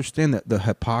don't understand, that the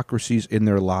hypocrisies in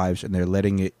their lives, and they're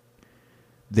letting it,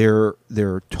 they're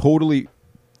totally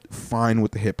fine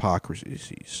with the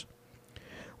hypocrisies.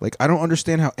 Like, I don't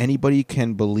understand how anybody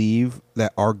can believe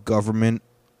that our government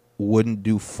wouldn't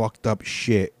do fucked up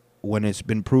shit when it's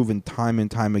been proven time and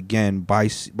time again by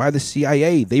the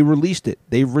CIA. They released it.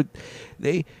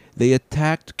 They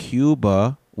attacked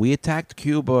Cuba. We attacked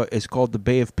Cuba. It's called the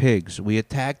Bay of Pigs. We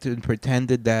attacked and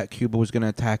pretended that Cuba was going to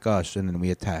attack us, and then we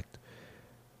attacked.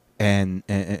 And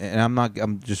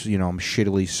I'm just, I'm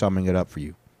shittily summing it up for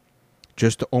you.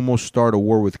 Just to almost start a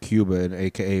war with Cuba, and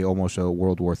AKA almost a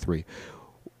World War III.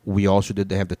 We also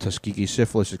did have the Tuskegee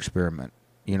syphilis experiment.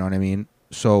 You know what I mean?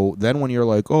 So then when you're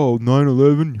like, oh,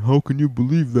 9/11, how can you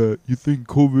believe that? You think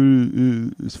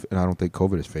COVID is... And I don't think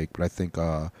COVID is fake, but I think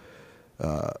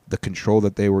the control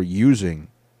that they were using,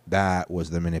 that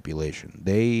was the manipulation.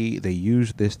 They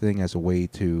used this thing as a way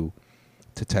to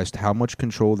test how much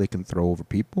control they can throw over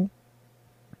people,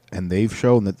 and they've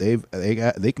shown that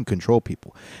they can control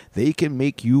people. They can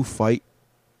make you fight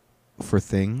for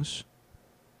things.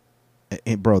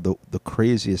 And bro, the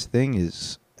craziest thing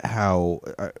is how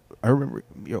I remember,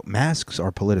 masks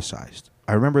are politicized.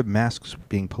 I remember masks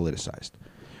being politicized,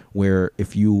 where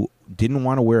if you didn't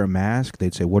want to wear a mask,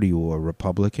 they'd say, "What are you, a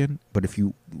Republican?" But if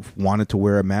you wanted to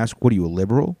wear a mask, what are you, a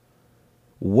liberal?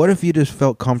 What if you just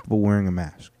felt comfortable wearing a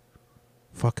mask?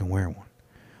 Fucking wear one.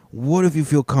 What if you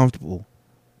feel comfortable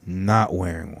not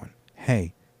wearing one?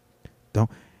 Hey, don't.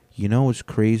 You know it's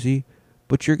crazy,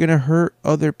 but you're gonna hurt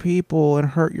other people and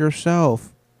hurt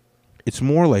yourself. It's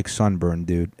more like sunburn,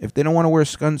 dude. If they don't want to wear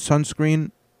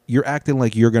sunscreen, you're acting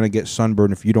like you're gonna get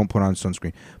sunburn if you don't put on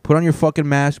sunscreen. Put on your fucking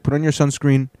mask. Put on your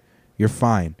sunscreen. You're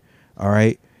fine. All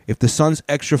right. If the sun's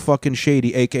extra fucking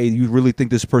shady, aka you really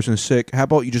think this person's sick, how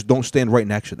about you just don't stand right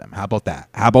next to them? How about that?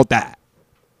 How about that?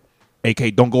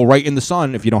 aka don't go right in the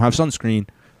sun if you don't have sunscreen.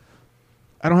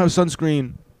 I don't have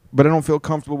sunscreen, but I don't feel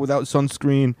comfortable without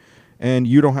sunscreen, and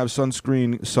you don't have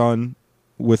sunscreen, sun,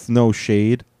 with no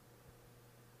shade.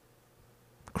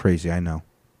 Crazy, I know.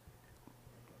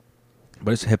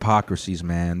 But it's hypocrisies,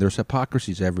 man. There's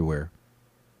hypocrisies everywhere.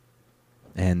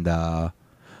 And,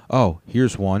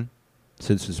 here's one.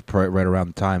 Since it's right around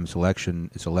the time, it's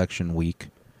election week.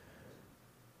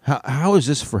 How is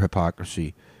this for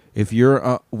hypocrisy? If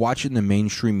you're watching the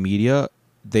mainstream media,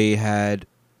 they had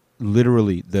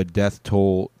literally the death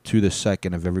toll to the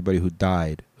second of everybody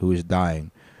who is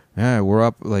dying. Yeah, we're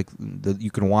up, like,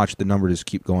 you can watch the number just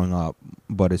keep going up,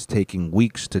 but it's taking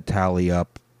weeks to tally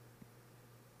up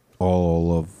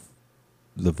all of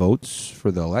the votes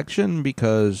for the election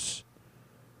because,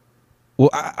 well,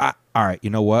 all right, you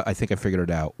know what? I think I figured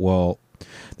it out. Well,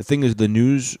 the thing is, the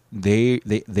news,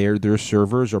 their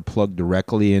servers are plugged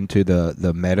directly into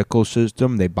the medical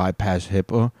system. They bypass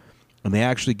HIPAA, and they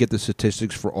actually get the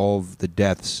statistics for all of the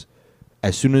deaths.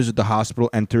 As soon as the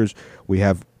hospital enters, we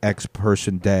have X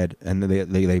person dead, and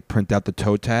they print out the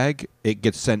toe tag. It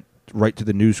gets sent right to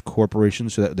the news corporation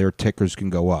so that their tickers can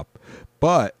go up.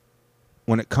 But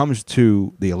when it comes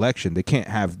to the election, they can't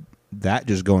have that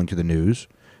just going to the news.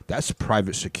 That's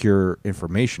private, secure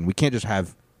information. We can't just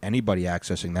have anybody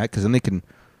accessing that, because then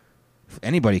if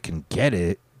anybody can get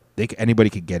it,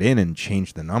 anybody could get in and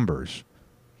change the numbers.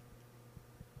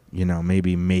 You know,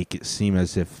 maybe make it seem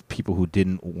as if people who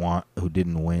didn't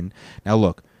win. Now,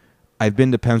 look, I've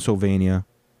been to Pennsylvania.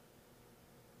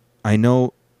 I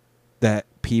know that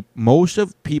most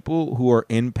of people who are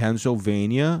in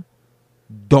Pennsylvania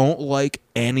don't like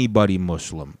anybody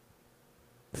Muslim.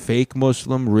 Fake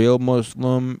Muslim, real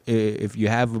Muslim, if you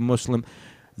have a Muslim.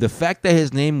 The fact that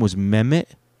his name was Mehmet,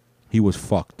 he was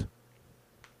fucked.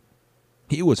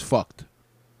 He was fucked.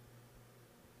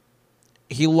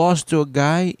 He lost to a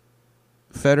guy,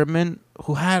 Fetterman,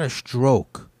 who had a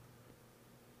stroke.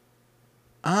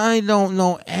 I don't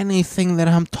know anything that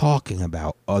I'm talking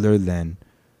about other than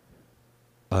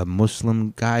a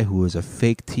Muslim guy who is a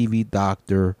fake TV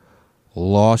doctor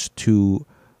lost to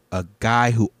a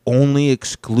guy who only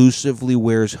exclusively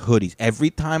wears hoodies. Every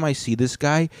time I see this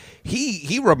guy,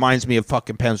 he reminds me of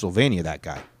fucking Pennsylvania, that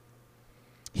guy.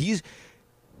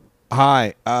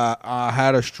 I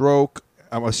had a stroke.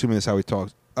 I'm assuming that's how he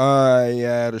talks. I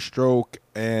had a stroke,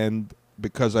 and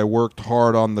because I worked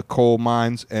hard on the coal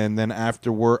mines, and then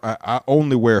after work, I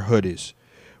only wear hoodies.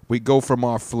 We go from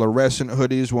our fluorescent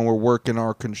hoodies when we're working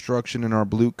our construction and our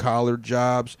blue-collar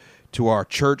jobs to our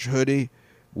church hoodie,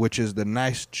 which is the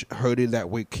nice hoodie that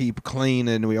we keep clean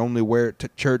and we only wear it to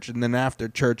church. And then after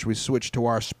church, we switch to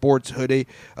our sports hoodie.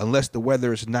 Unless the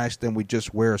weather is nice, then we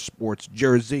just wear a sports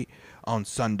jersey on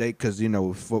Sunday because, you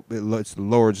know, it's the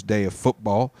Lord's Day of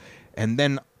football. And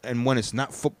when it's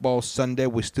not football Sunday,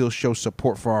 we still show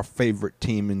support for our favorite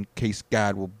team in case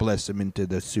God will bless them into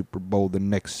the Super Bowl the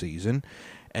next season.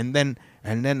 And then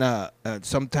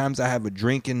sometimes I have a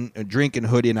drinking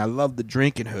hoodie, and I love the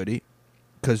drinking hoodie.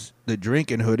 Because the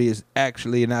drinking hoodie is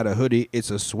actually not a hoodie, it's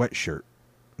a sweatshirt.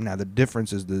 Now, the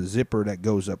difference is the zipper that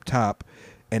goes up top,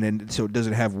 and then so it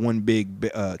doesn't have one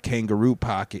big kangaroo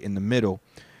pocket in the middle.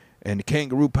 And the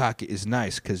kangaroo pocket is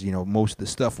nice because, you know, most of the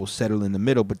stuff will settle in the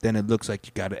middle, but then it looks like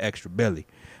you got an extra belly.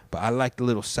 But I like the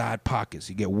little side pockets.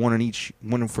 You get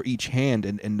one for each hand,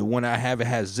 and the one I have, it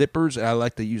has zippers, and I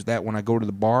like to use that when I go to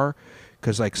the bar.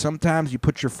 Because, like, sometimes you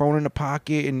put your phone in the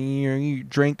pocket and you're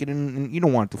drinking and you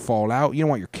don't want it to fall out. You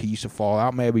don't want your keys to fall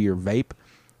out. Maybe your vape.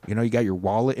 You know, you got your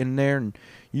wallet in there and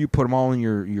you put them all in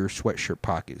your sweatshirt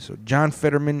pocket. So, John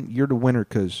Fetterman, you're the winner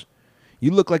because you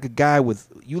look like a guy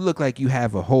you look like you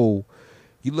have a whole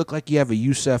You look like you have a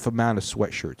Yusef amount of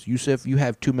sweatshirts. Yusef, you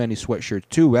have too many sweatshirts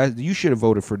too. You should have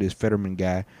voted for this Fetterman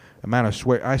guy. Amount of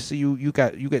sweat. I see you. You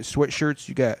got sweatshirts.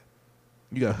 You got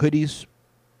hoodies.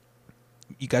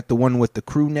 You got the one with the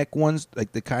crew neck ones,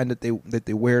 like the kind that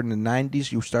they wear in the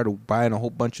 90s. You started buying a whole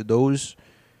bunch of those.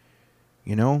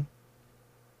 You know?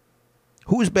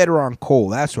 Who's better on coal?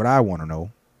 That's what I want to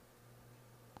know.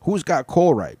 Who's got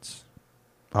coal rights?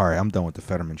 All right, I'm done with the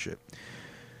Fetterman shit.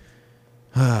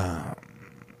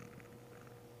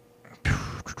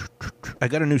 I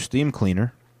got a new steam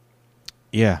cleaner.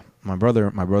 Yeah, my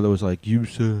brother was like,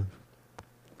 Yusef,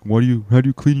 how do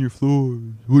you clean your floors?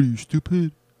 What are you,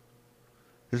 stupid?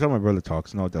 This is how my brother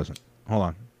talks. No, it doesn't. Hold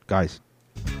on, guys.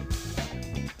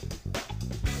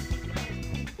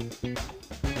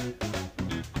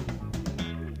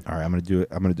 All right, I'm gonna do it.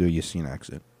 I'm gonna do a Yassine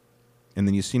accent, and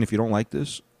then Yassine, if you don't like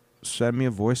this, send me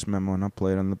a voice memo and I'll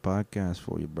play it on the podcast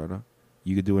for you, brother.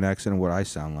 You could do an accent of what I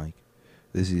sound like.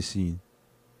 This is Yassine.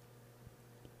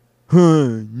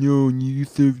 Huh? No, you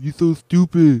so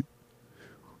stupid.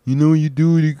 You know what you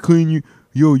do to clean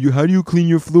your how do you clean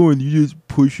your floor? And you just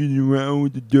push it around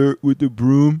with the dirt with the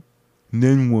broom. And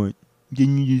then what?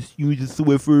 Then you just use a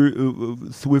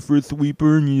Swiffer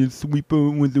sweeper and you just sweep it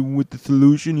with the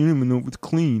solution. You don't even know if it's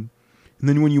clean. And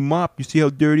then when you mop, you see how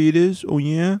dirty it is? Oh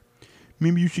yeah?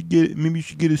 Maybe you should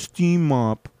get a steam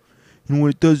mop. And what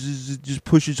it does is it just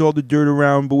pushes all the dirt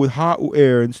around but with hot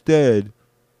air instead.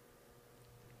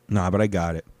 Nah, but I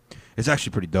got it. It's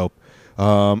actually pretty dope.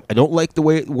 I don't like the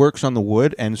way it works on the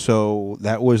wood, and so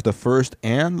that was the first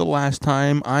and the last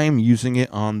time I am using it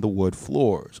on the wood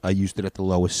floors. I used it at the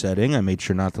lowest setting. I made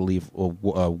sure not to leave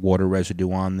water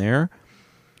residue on there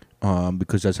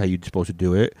because that's how you're supposed to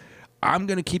do it. I'm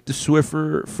going to keep the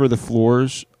Swiffer for the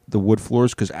floors, the wood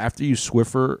floors, because after you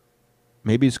Swiffer,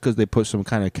 maybe it's because they put some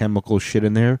kind of chemical shit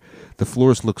in there, the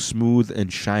floors look smooth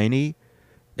and shiny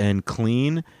and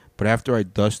clean. But after I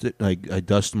dusted, like I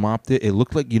dust mopped it, it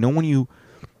looked like, you know, when you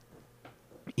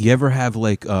ever have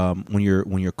like when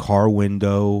your car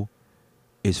window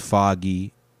is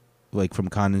foggy, like from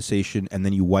condensation, and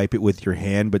then you wipe it with your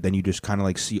hand, but then you just kind of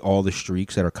like see all the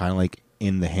streaks that are kind of like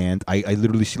in the hand. I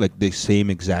literally see like the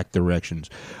same exact directions.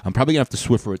 I'm probably gonna have to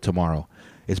Swiffer it tomorrow.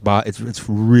 It's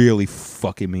really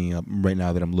fucking me up right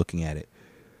now that I'm looking at it.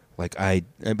 But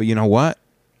you know what?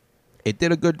 It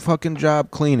did a good fucking job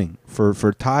cleaning.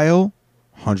 For tile,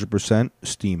 100%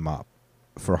 steam mop.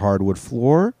 For hardwood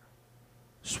floor,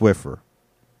 Swiffer.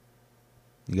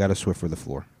 You got to Swiffer the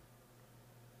floor.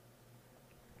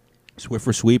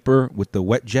 Swiffer sweeper with the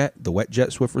wet jet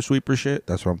Swiffer sweeper shit.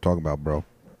 That's what I'm talking about, bro.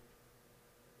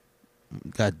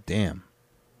 God damn.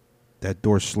 That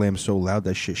door slammed so loud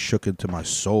that shit shook into my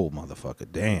soul, motherfucker.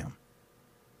 Damn.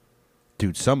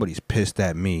 Dude, somebody's pissed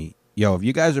at me. Yo, if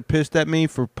you guys are pissed at me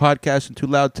for podcasting too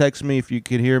loud, text me if you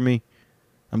can hear me.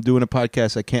 I'm doing a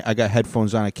podcast. I got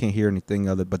headphones on. I can't hear anything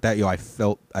other. But that, yo, I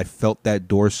felt that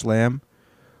door slam.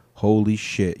 Holy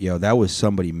shit, yo, that was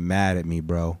somebody mad at me,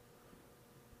 bro.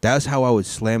 That's how I would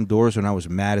slam doors when I was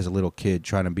mad as a little kid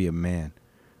trying to be a man.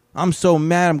 I'm so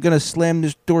mad. I'm gonna slam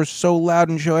this door so loud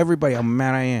and show everybody how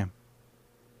mad I am.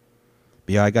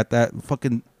 But yeah, I got that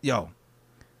fucking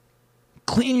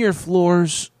Clean your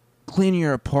floors. Clean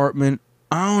your apartment.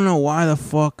 I don't know why the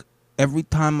fuck every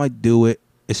time I do it,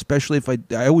 especially if I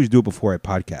always do it before I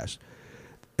podcast.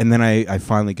 And then I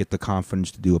finally get the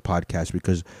confidence to do a podcast,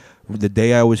 because the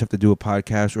day I always have to do a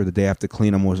podcast or the day I have to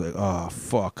clean, I'm always like, oh,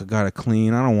 fuck, I got to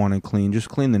clean. I don't want to clean. Just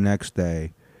clean the next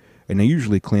day. And I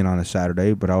usually clean on a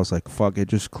Saturday, but I was like, fuck it,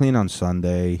 just clean on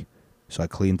Sunday. So I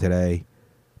cleaned today.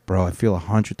 Bro, I feel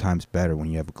 100 times better when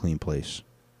you have a clean place.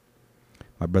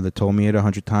 My brother told me it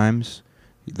 100 times.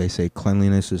 They say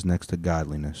cleanliness is next to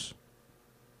godliness.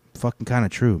 Fucking kind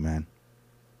of true, man.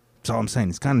 That's all I'm saying.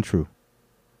 It's kind of true.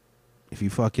 If you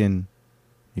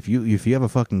have a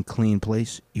fucking clean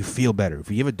place, you feel better. If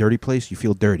you have a dirty place, you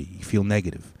feel dirty. You feel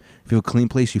negative. If you have a clean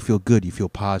place, you feel good. You feel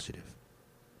positive.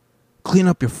 Clean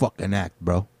up your fucking act,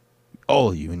 bro. All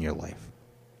of you in your life.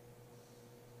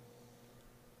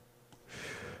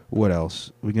 What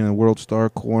else? We got a World Star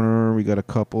Corner. We got a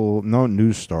couple. No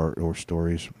news star or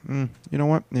stories. You know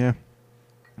what? Yeah.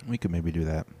 We could maybe do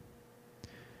that.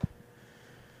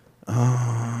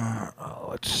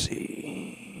 Let's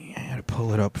see. I gotta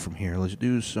pull it up from here. Let's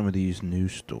do some of these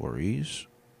news stories.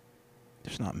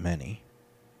 There's not many.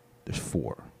 There's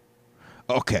 4.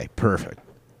 Okay, perfect.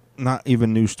 Not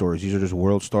even news stories. These are just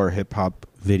World Star hip-hop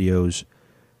videos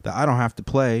that I don't have to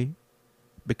play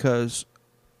because,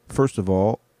 first of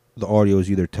all, the audio is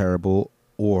either terrible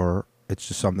or it's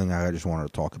just something I just wanted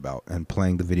to talk about. And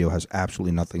playing the video has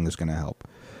absolutely nothing that's going to help.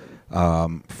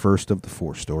 First of the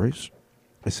 4 stories.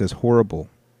 It says horrible.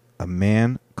 A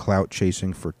man clout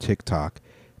chasing for TikTok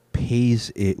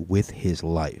pays it with his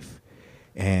life.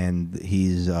 And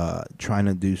he's trying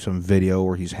to do some video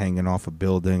where he's hanging off a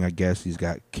building. I guess he's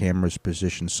got cameras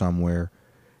positioned somewhere.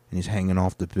 And he's hanging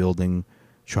off the building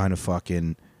trying to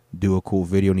fucking do a cool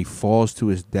video. And he falls to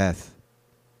his death.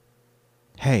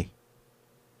 Hey.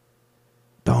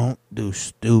 Don't do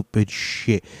stupid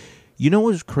shit. You know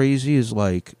what's crazy is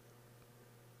like...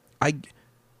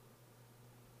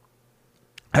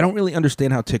 I don't really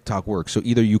understand how TikTok works. So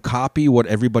either you copy what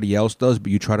everybody else does,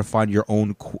 but you try to find your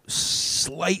own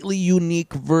slightly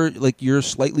unique your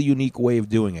slightly unique way of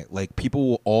doing it. Like people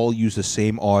will all use the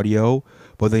same audio,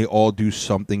 but they all do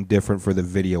something different for the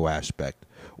video aspect,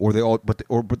 or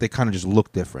they kind of just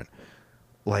look different.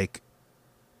 Like,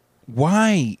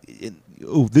 why?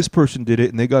 Oh, this person did it,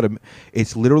 and they got a.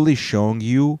 It's literally showing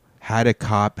you how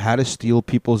to steal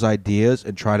people's ideas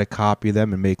and try to copy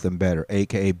them and make them better,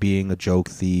 aka being a joke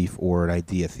thief or an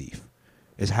idea thief.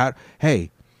 Hey,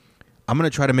 I'm going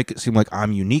to try to make it seem like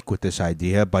I'm unique with this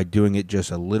idea by doing it just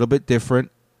a little bit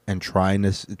different and try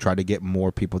to get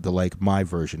more people to like my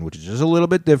version, which is just a little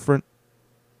bit different.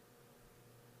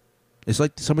 It's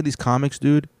like some of these comics,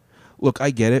 dude. Look, I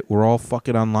get it. We're all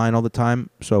fucking online all the time,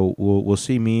 so we'll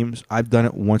see memes. I've done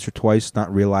it once or twice,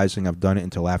 not realizing I've done it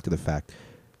until after the fact.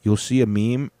 You'll see a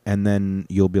meme, and then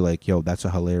you'll be like, yo, that's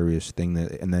a hilarious thing.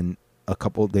 And then a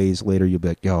couple of days later, you'll be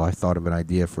like, yo, I thought of an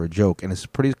idea for a joke. And it's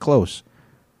pretty close.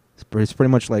 It's pretty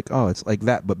much like, oh, it's like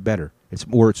that, but better. It's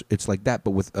like that,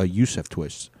 but with a Yusef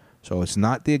twist. So it's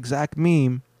not the exact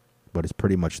meme, but it's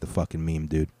pretty much the fucking meme,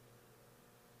 dude.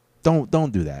 Don't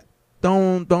do that.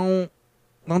 Don't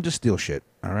just steal shit,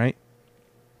 all right?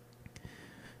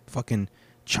 Fucking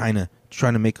China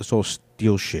trying to make us all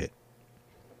steal shit.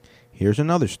 Here's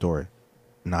another story.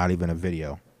 Not even a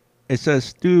video. It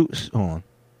says,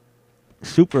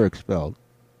 super expelled.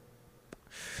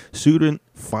 Student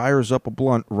fires up a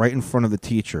blunt right in front of the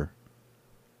teacher.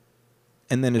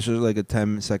 And then it's just like a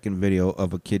 10-second video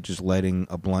of a kid just lighting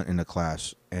a blunt in a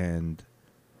class. And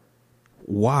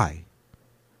why?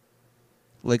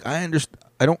 Like, I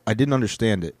didn't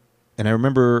understand it. And I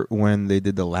remember when they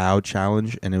did the Loud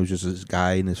challenge, and it was just this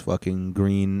guy in his fucking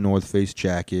green North Face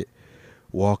jacket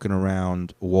walking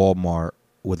around Walmart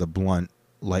with a blunt,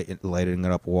 lighting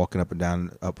it up, walking up and down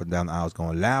the aisles,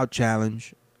 going loud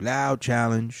challenge.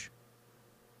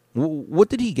 What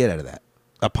did he get out of that?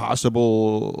 A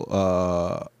possible,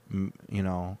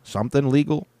 something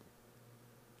legal?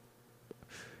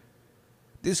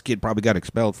 This kid probably got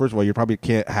expelled. First of all, you probably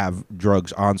can't have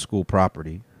drugs on school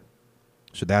property,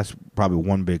 so that's probably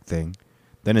one big thing.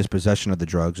 Then his possession of the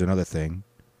drugs, another thing.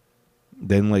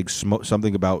 Then, like,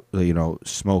 something about,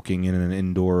 smoking in an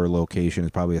indoor location is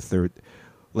probably a third.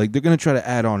 Like, they're going to try to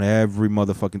add on every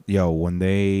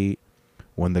motherfucking...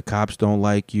 when the cops don't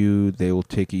like you, they will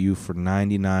ticket you for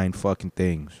 99 fucking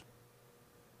things.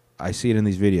 I see it in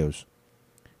these videos.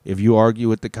 If you argue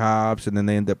with the cops and then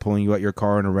they end up pulling you out your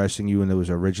car and arresting you, and it was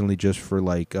originally just for,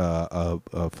 like, a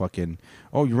fucking...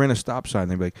 Oh, you ran a stop sign.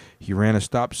 They'd be like, he ran a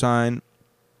stop sign...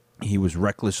 He was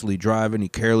recklessly driving. He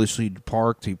carelessly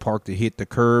parked. He parked to hit the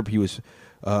curb. He was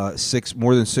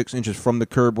more than 6 inches from the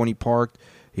curb when he parked.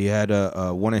 He had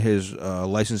one of his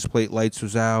license plate lights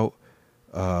was out,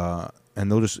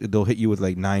 and they'll hit you with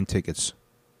like 9 tickets,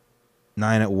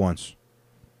 9 at once.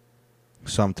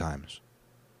 Sometimes,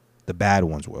 the bad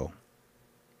ones will.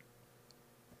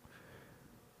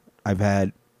 I've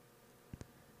had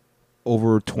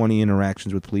over 20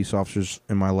 interactions with police officers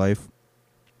in my life.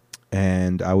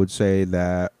 And I would say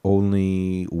that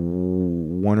only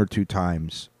 1 or 2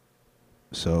 times,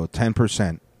 so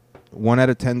 10%, 1 out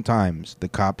of 10 times, the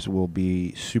cops will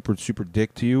be super, super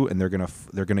dick to you, and they're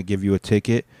gonna give you a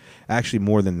ticket. Actually,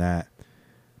 more than that,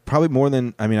 probably more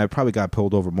than. I mean, I probably got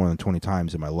pulled over more than 20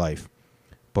 times in my life,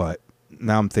 but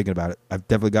now I'm thinking about it. I've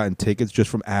definitely gotten tickets just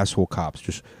from asshole cops.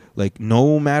 Just like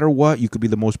no matter what, you could be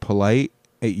the most polite.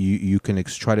 You can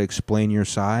try to explain your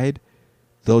side.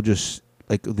 They'll just.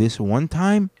 Like this one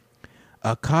time,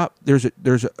 a cop. It's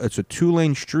a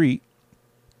 2-lane street,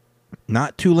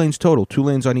 not 2 lanes total, 2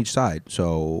 lanes on each side.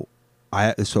 So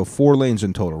 4 lanes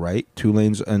in total, right? 2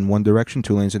 lanes in one direction,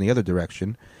 2 lanes in the other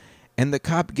direction. And the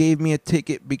cop gave me a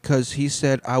ticket because he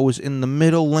said I was in the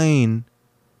middle lane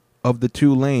of the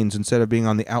 2 lanes instead of being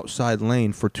on the outside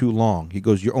lane for too long. He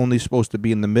goes, "You're only supposed to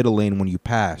be in the middle lane when you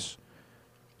pass."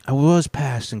 I was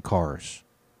passing cars,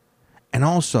 and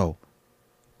also.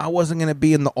 I wasn't going to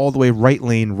be in the all the way right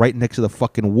lane right next to the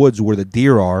fucking woods where the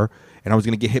deer are, and I was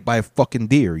going to get hit by a fucking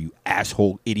deer, you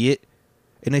asshole idiot.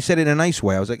 And they said it in a nice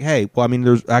way. I was like, hey, well, I mean,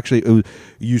 there's actually,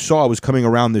 you saw I was coming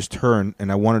around this turn,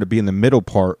 and I wanted to be in the middle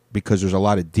part because there's a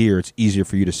lot of deer. It's easier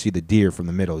for you to see the deer from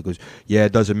the middle. He goes, yeah,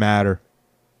 it doesn't matter.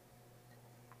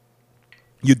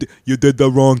 You did the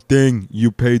wrong thing.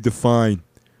 You paid the fine.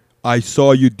 I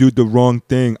saw you do the wrong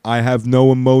thing. I have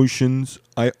no emotions.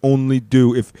 I only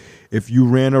do. If you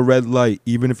ran a red light,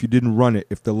 even if you didn't run it,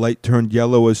 if the light turned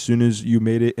yellow as soon as you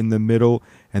made it in the middle,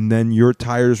 and then your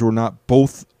tires were not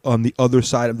both on the other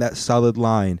side of that solid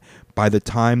line, by the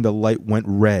time the light went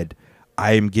red,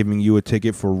 I am giving you a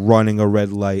ticket for running a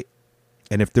red light.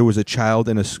 And if there was a child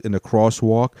in a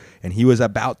crosswalk, and he was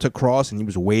about to cross, and he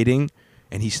was waiting,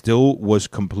 and he still was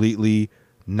completely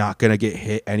not going to get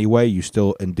hit anyway, you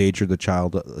still endangered the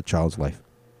child's life.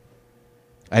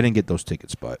 I didn't get those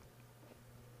tickets, but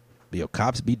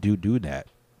cops do that.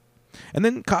 And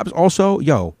then cops also,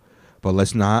 but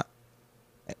let's not,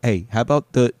 hey, how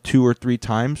about the 2 or 3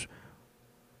 times,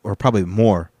 or probably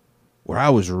more, where I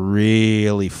was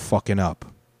really fucking up?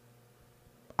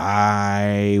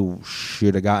 I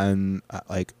should have gotten,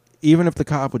 even if the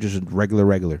cop was just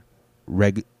regular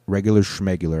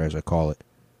schmegular, as I call it,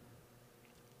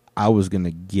 I was going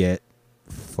to get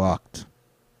fucked.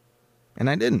 And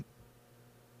I didn't.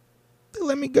 They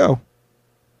let me go.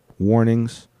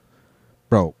 Warnings.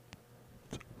 Bro,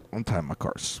 one time my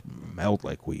car smelled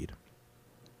like weed.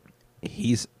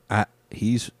 I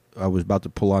was about to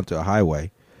pull onto a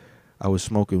highway. I was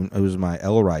smoking, it was my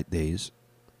L-Rite days.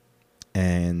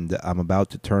 And I'm about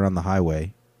to turn on the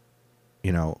highway.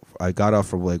 I got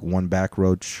off of one back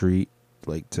road street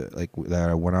that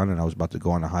I went on, and I was about to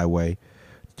go on the highway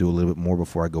to do a little bit more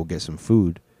before I go get some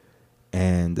food.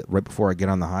 And right before I get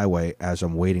on the highway, as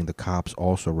I'm waiting, the cop's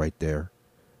also right there,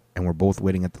 and we're both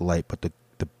waiting at the light. But the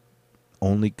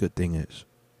only good thing is,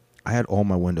 I had all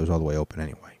my windows all the way open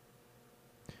anyway.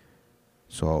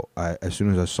 So as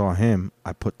soon as I saw him,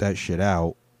 I put that shit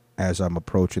out as I'm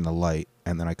approaching the light,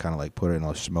 and then I kind of put it in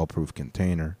a smell-proof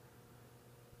container,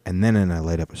 and then I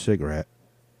light up a cigarette.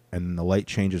 And the light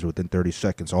changes within 30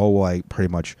 seconds. All while I pretty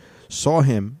much saw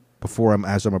him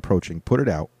as I'm approaching, put it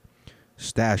out,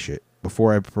 stash it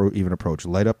before I even approach,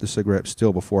 light up the cigarette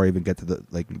still before I even get to the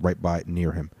right by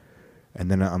near him. And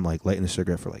then I'm lighting the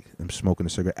cigarette for I'm smoking the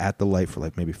cigarette at the light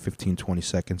for maybe 15, 20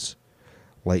 seconds.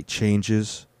 Light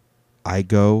changes. I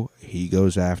go. He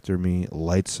goes after me.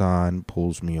 Lights on.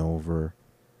 Pulls me over.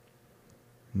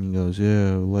 And he goes,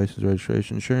 yeah, license,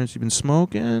 registration, insurance. You been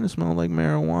smoking? It smelled like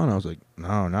marijuana. I was like,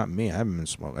 no, not me. I haven't been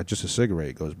smoking. Just a cigarette.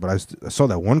 He goes, but I saw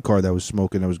that one car that was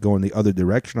smoking that was going the other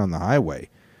direction on the highway.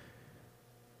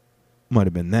 Might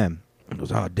have been them. He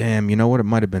goes, oh, damn. You know what? It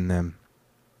might have been them.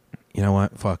 You know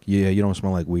what? Fuck. Yeah, you don't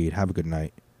smell like weed. Have a good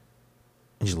night.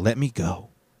 And just let me go.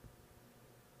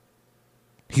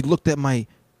 He looked at my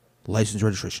license,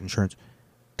 registration, insurance.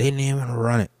 They didn't even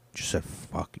run it. Just said,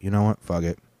 fuck. You know what? Fuck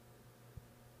it.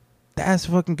 That's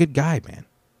a fucking good guy, man.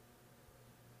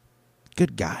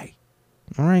 Good guy.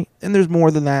 All right? And there's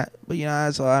more than that. But,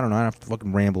 so I don't know. I don't have to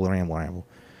fucking ramble. A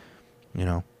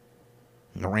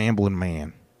rambling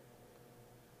man.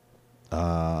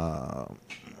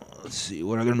 Let's see.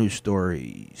 What other news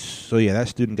stories? So, yeah, that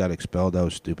student got expelled. That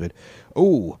was stupid.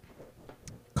 Oh,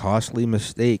 costly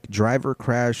mistake. Driver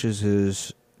crashes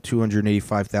his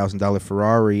 $285,000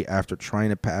 Ferrari after trying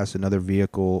to pass another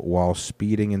vehicle while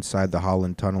speeding inside the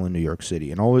Holland Tunnel in New York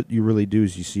City. And all that you really do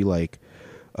is you see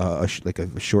a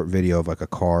short video of a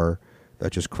car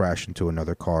that just crashed into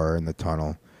another car in the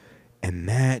tunnel. And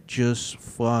that just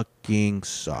fucking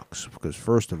sucks. Because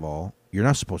first of all, you're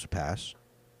not supposed to pass.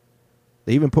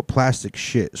 They even put plastic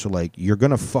shit. So you're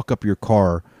going to fuck up your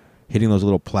car hitting those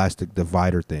little plastic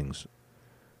divider things.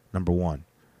 Number one.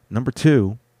 Number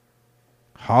two,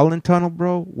 Holland Tunnel,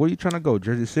 bro? Where are you trying to go?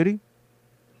 Jersey City?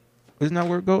 Isn't that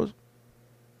where it goes?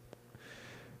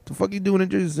 What the fuck you doing in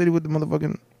Jersey City with the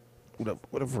motherfucking...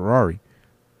 With a Ferrari?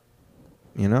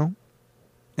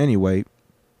 Anyway,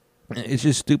 it's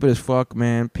just stupid as fuck,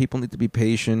 man. People need to be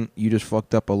patient. You just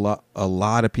fucked up a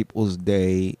lot of people's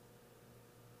day.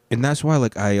 And that's why,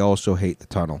 I also hate the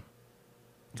tunnel.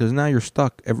 Because now you're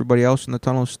stuck. Everybody else in the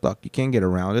tunnel is stuck. You can't get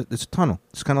around it. It's a tunnel.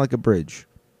 It's kind of like a bridge.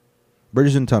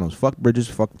 Bridges and tunnels. Fuck bridges,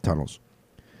 fuck the tunnels.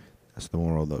 That's the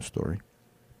moral of that story.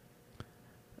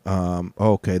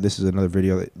 Okay, this is another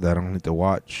video that I don't need to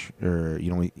watch. Or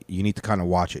you need to kind of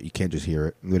watch it. You can't just hear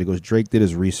it. But it goes, Drake did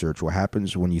his research. What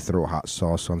happens when you throw hot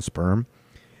sauce on sperm?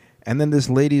 And then this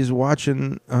lady is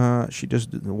watching. She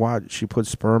puts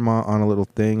sperm on a little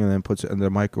thing and then puts it under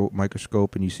the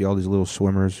microscope, and you see all these little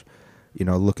swimmers,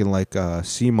 looking like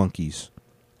sea monkeys.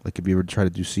 Like if you ever try to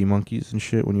do sea monkeys and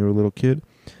shit when you were a little kid.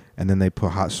 And then they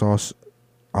put hot sauce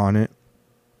on it.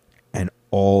 And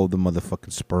all the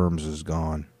motherfucking sperms is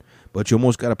gone. But you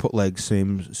almost got to put like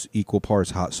same equal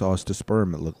parts hot sauce to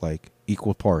sperm. It looked like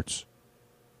equal parts.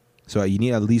 So you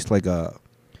need at least like you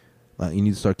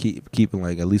need to start keeping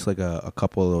like at least like a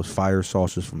couple of those fire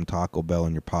sauces from Taco Bell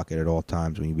in your pocket at all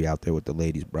times when you be out there with the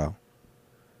ladies, bro.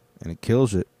 And it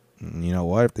kills it. And you know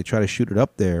what? If they try to shoot it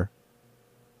up there,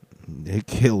 it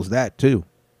kills that too.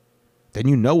 Then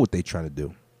you know what they try to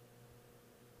do.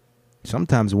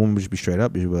 Sometimes a woman would just be straight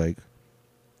up. She'd be like,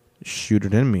 shoot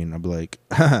it in me. And I'd be like,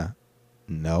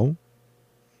 no.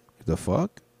 The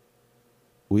fuck?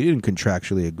 We didn't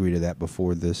contractually agree to that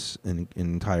before this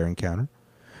entire encounter.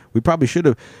 We probably should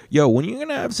have. Yo, when you're going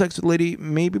to have sex with a lady,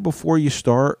 maybe before you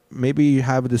start, maybe you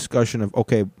have a discussion of,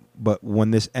 okay, but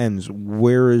when this ends,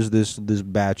 where is this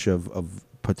batch of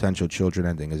potential children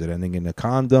ending? Is it ending in a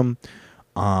condom?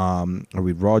 Are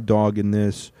we raw dogging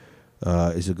this?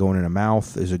 Is it going in a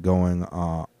mouth? Is it going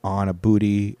on a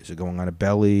booty? Is it going on a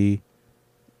belly?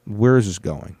 Where is this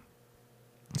going?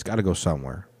 It's got to go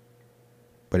somewhere.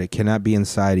 But it cannot be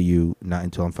inside of you, not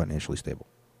until I'm financially stable.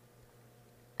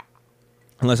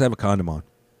 Unless I have a condom on.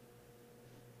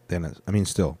 Then,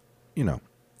 still,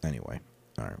 Anyway.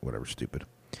 All right, whatever, stupid.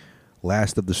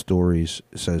 Last of the stories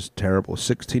says, terrible.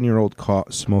 16-year-old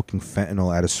caught smoking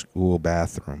fentanyl at a school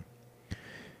bathroom.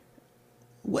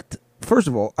 What? First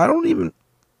of all, I don't even...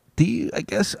 I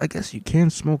guess you can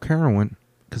smoke heroin,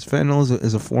 because fentanyl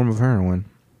is a form of heroin.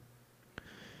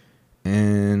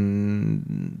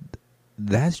 And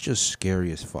that's just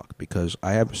scary as fuck, because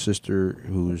I have a sister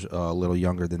who's a little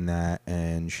younger than that,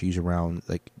 and she's around,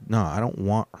 no, I don't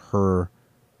want her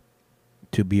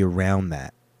to be around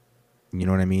that. You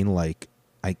know what I mean?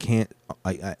 I can't,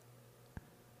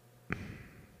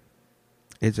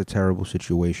 it's a terrible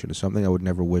situation. It's something I would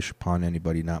never wish upon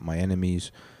anybody, not my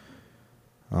enemies,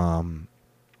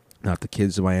 not the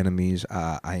kids of my enemies.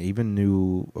 I even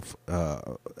knew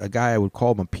a guy, I would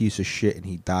call him a piece of shit, and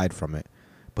he died from it.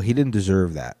 But he didn't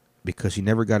deserve that, because he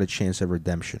never got a chance at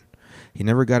redemption. He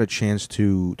never got a chance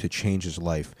to change his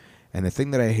life. And the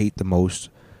thing that I hate the most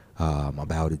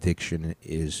about addiction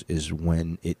is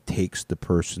when it takes the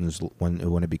person's,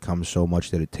 when it becomes so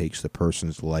much that it takes the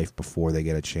person's life before they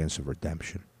get a chance of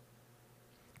redemption.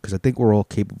 Because I think we're all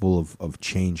capable of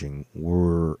changing.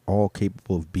 We're all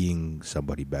capable of being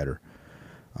somebody better.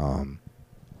 So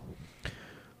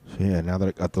yeah, now that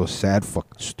I got those sad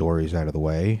fucking stories out of the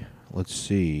way, let's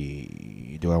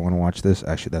see. Do I want to watch this?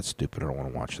 Actually, that's stupid. I don't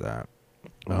want to watch that.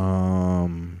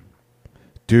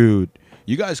 Dude,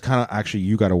 you guys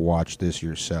you got to watch this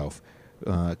yourself.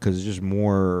 Because it's just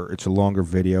more, it's a longer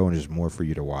video and there's more for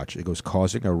you to watch. It goes,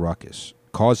 Causing Ruckus.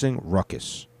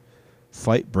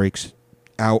 Fight breaks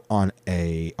out on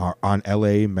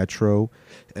LA Metro,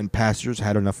 and passengers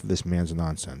had enough of this man's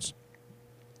nonsense.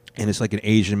 And it's like an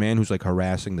Asian man who's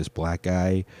harassing this black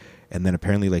guy, and then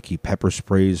apparently he pepper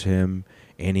sprays him,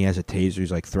 and he has a taser.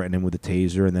 He's threatening him with a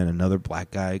taser, and then another black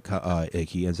guy,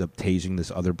 he ends up tasing this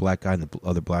other black guy, and the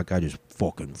other black guy just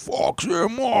fucking fucks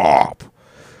him up.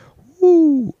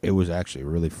 Woo! It was actually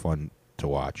really fun to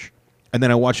watch. And then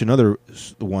I watched another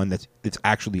one it's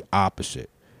actually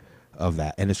opposite of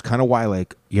that, and it's kind of why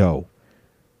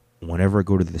whenever I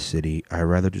go to the city, I'd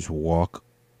rather just walk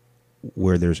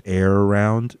where there's air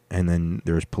around, and then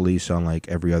there's police on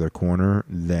every other corner,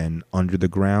 than under the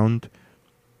ground.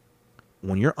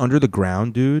 When you're under the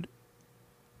ground, dude,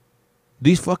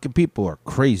 these fucking people are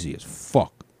crazy as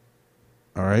fuck.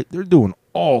 All right, they're doing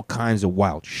all kinds of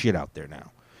wild shit out there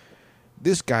now.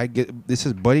 This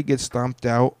buddy gets stomped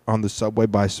out on the subway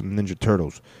by some Ninja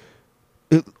Turtles.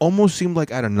 It almost seemed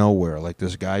out of nowhere.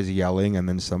 This guy's yelling, and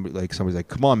then somebody's like,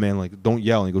 "Come on, man! Don't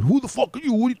yell!" And he goes, "Who the fuck are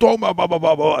you? What are you talking about?" Blah blah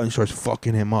blah blah. And he starts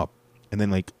fucking him up. And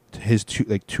then his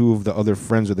two of the other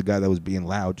friends of the guy that was being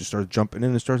loud just starts jumping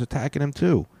in and starts attacking him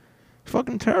too.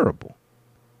 Fucking terrible.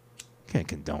 Can't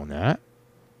condone that.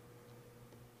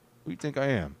 Who do you think I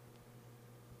am?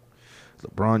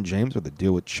 LeBron James with a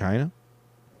deal with China?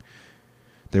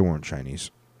 They weren't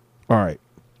Chinese. All right.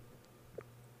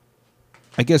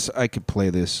 I guess I could play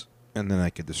this, and then I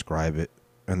could describe it,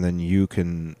 and then you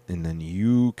can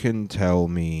tell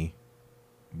me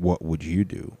what would you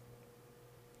do.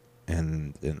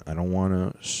 And I don't want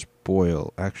to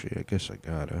spoil. Actually, I guess I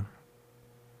gotta.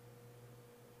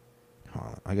 Hold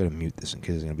on, I gotta mute this in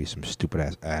case there's gonna be some stupid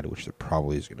ass ad, which there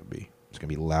probably is gonna be. It's gonna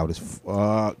be loud as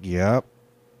fuck. Yep.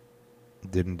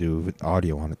 Didn't do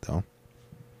audio on it though.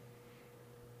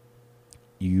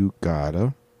 You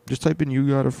gotta. Just type in "you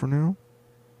gotta" for now.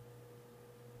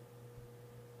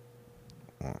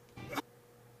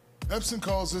 Epson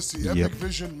calls this the Epic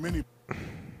Vision Mini.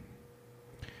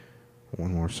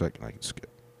 One more second, I can skip.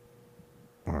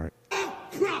 All right.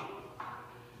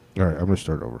 All right, I'm going to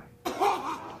start over.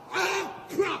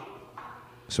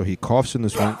 So he coughs in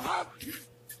this one,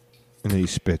 and then he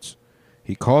spits.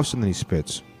 He coughs and then he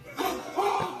spits.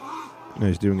 No,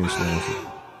 he's doing it in slow motion.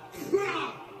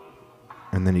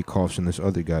 And then he coughs in this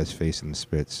other guy's face and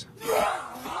spits.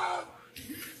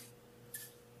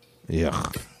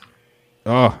 Yuck.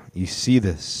 Oh, you see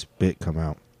the spit come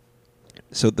out.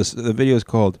 So the video is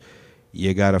called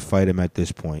 "You Gotta Fight Him at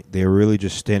This Point." They're really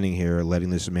just standing here letting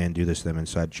this man do this to them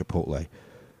inside Chipotle.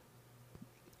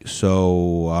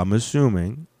 So I'm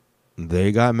assuming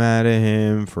they got mad at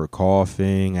him for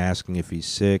coughing, asking if he's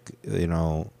sick. You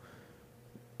know,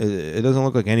 it doesn't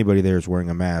look like anybody there is wearing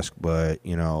a mask, but,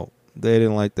 you know, they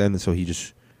didn't like that, and so he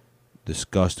just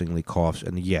disgustingly coughs.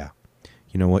 And yeah,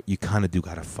 you know what? You kind of do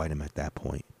got to fight him at that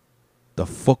point. The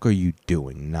fuck are you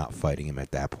doing not fighting him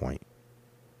at that point?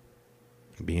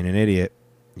 Being an idiot.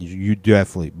 You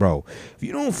definitely, bro. If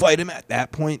you don't fight him at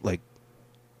that point, like,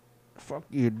 fuck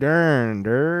you, darn,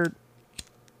 dude.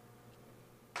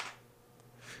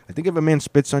 I think if a man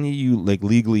spits on you, you like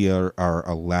legally are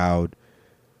allowed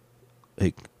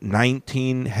like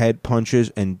 19 head punches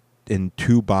and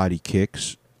 2 body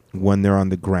kicks when they're on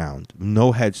the ground.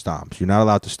 No head stomps. You're not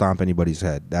allowed to stomp anybody's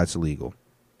head. That's illegal.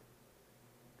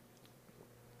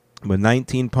 But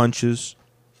 19 punches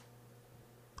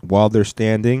while they're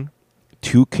standing,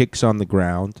 2 kicks on the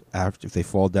ground after if they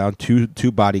fall down,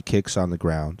 two body kicks on the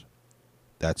ground.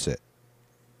 That's it.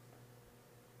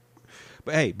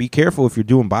 But hey, be careful if you're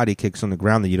doing body kicks on the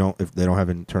ground if they don't have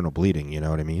internal bleeding, you know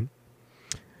what I mean?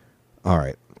 All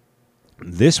right.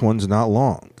 This one's not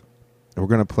long. We're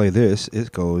going to play this.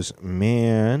 It goes,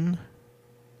 man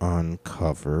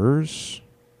uncovers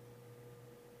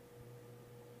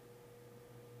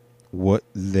what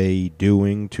they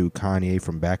doing to Kanye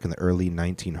from back in the early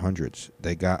 1900s.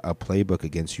 They got a playbook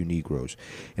against you Negroes.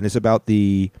 And it's about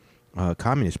the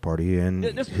Communist Party, and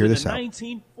hear this out.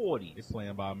 1940. It's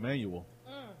playing by manual.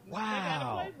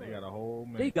 Wow. They got a whole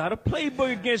They got a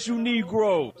playbook against you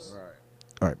Negroes. Right.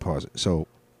 All right, pause it. So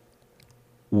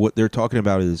what they're talking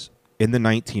about is in the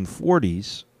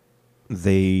 1940s,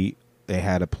 they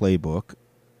had a playbook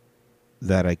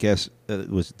that I guess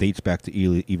dates back to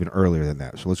even earlier than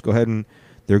that. So let's go ahead and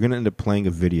they're going to end up playing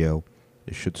a video.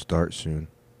 It should start soon.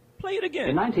 Play it again.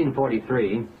 In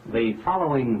 1943, the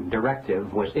following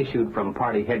directive was issued from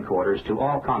party headquarters to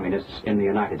all communists in the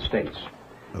United States.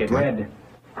 Okay. It read,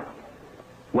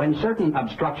 "When certain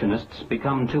obstructionists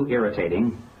become too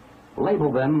irritating,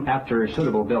 label them after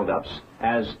suitable buildups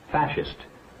as fascist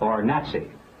or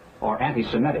Nazi or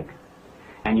anti-Semitic,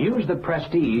 and use the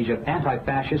prestige of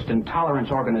anti-fascist and tolerance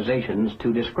organizations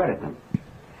to discredit them.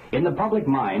 In the public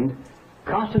mind,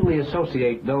 constantly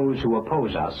associate those who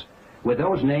oppose us with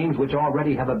those names which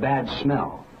already have a bad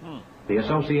smell. The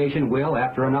association will,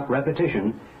 after enough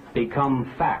repetition, become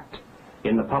fact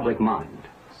in the public mind."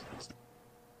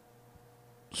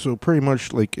 So pretty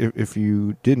much, like, if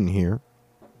you didn't hear,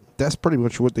 that's pretty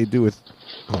much what they do with...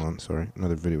 Hold on, sorry.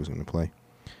 Another video was going to play.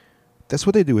 That's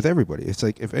what they do with everybody. It's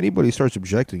like, if anybody starts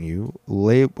objecting you,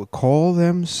 call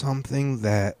them something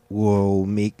that will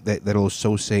make... that'll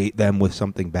associate them with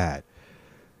something bad.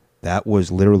 That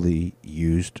was literally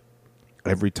used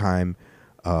every time...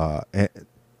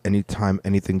 anytime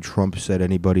anything Trump said,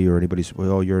 anybody said,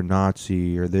 well, oh, you're a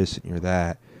Nazi, or this, and you're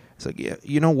that. It's like, yeah,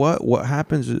 you know what? What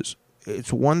happens is,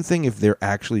 it's one thing if they're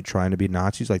actually trying to be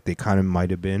Nazis, like they kind of might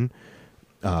have been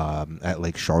at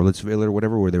like Charlottesville or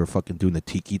whatever, where they were fucking doing the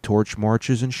Tiki Torch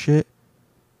marches and shit.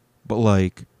 But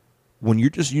like, when you're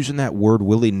just using that word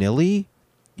willy-nilly,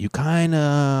 you kind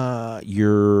of,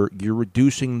 you're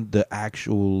reducing the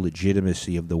actual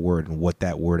legitimacy of the word and what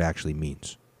that word actually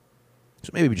means. So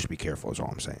maybe just be careful is all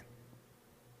I'm saying.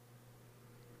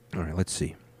 All right, let's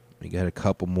see. We got a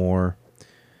couple more.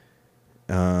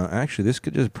 Actually, this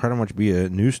could just pretty much be a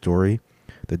news story.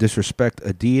 The disrespect.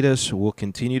 Adidas will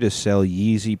continue to sell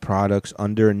Yeezy products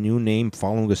under a new name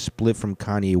following a split from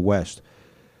Kanye West.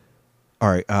 All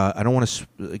right, I don't want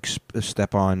to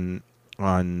step on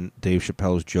Dave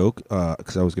Chappelle's joke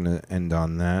because I was going to end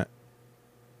on that.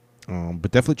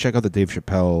 But definitely check out the Dave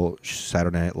Chappelle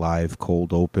Saturday Night Live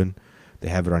Cold Open. They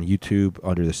have it on YouTube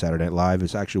under the Saturday Night Live.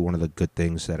 It's actually one of the good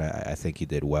things that I think he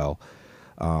did well.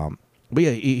 But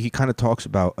yeah, he kind of talks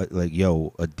about, like,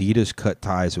 yo, Adidas cut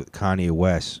ties with Kanye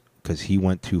West because he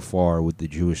went too far with the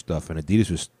Jewish stuff. And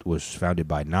Adidas was founded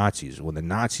by Nazis. When the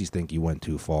Nazis think you went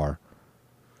too far.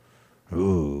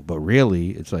 Ooh, but really,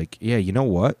 it's like, yeah, you know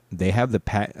what? They have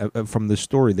the from the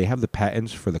story, they have the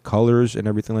patents for the colors and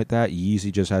everything like that.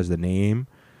 Yeezy just has the name.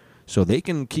 So they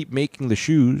can keep making the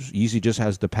shoes. Yeezy just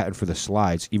has the patent for the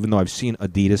slides. Even though I've seen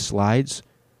Adidas slides,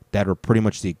 that are pretty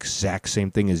much the exact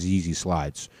same thing as Yeezy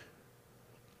slides.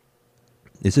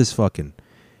 This is fucking,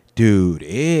 dude,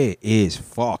 it is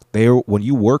fucked. When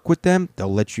you work with them,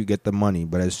 they'll let you get the money,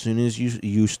 but as soon as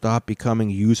you stop becoming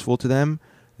useful to them,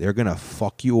 they're gonna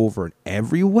fuck you over in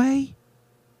every way.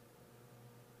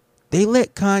 They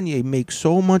let Kanye make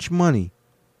so much money.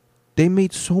 They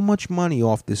made so much money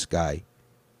off this guy.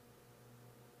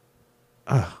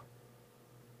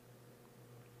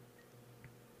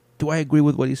 Do I agree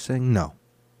with what he's saying? No.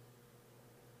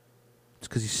 It's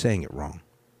because he's saying it wrong.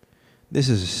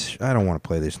 I don't want to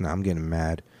play this now. I'm getting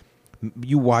mad.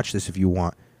 You watch this if you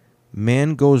want.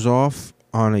 Man goes off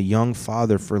on a young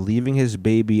father for leaving his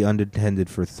baby unattended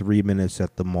for 3 minutes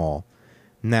at the mall.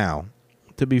 Now,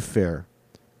 to be fair,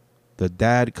 the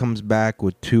dad comes back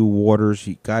with 2 waters.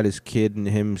 He got his kid and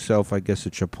himself, I guess,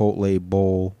 a Chipotle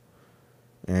bowl.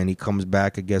 And he comes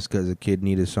back, I guess, because the kid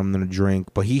needed something to drink.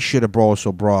 But he should have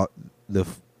also brought the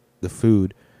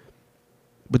food.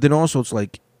 But then also it's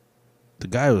like, the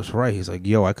guy was right. He's like,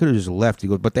 yo, I could have just left. He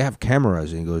goes, but they have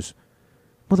cameras. And he goes,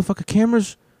 motherfucker,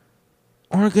 cameras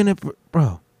aren't going to...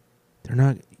 Bro, they're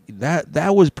not...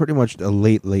 That was pretty much a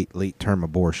late term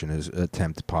abortion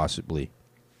attempt, possibly.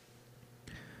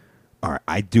 All right,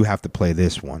 I do have to play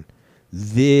this one.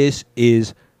 This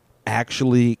is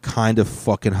actually kind of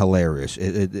fucking hilarious.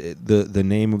 The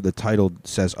name of the title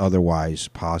says otherwise,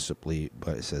 possibly,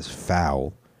 but it says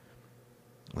foul.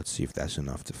 Let's see if that's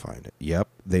enough to find it. Yep,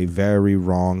 they very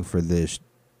wrong for this.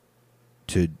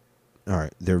 All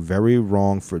right, they're very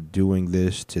wrong for doing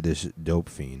this to this dope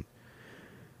fiend.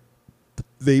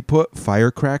 They put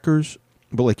firecrackers,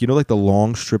 but like the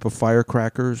long strip of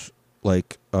firecrackers,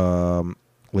 like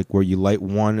where you light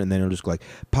one and then it'll just go like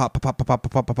pop pop pop pop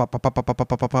pop pop pop pop pop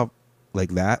pop pop pop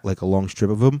like that, like a long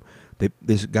strip of them.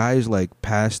 This guy's like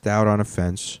passed out on a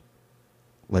fence,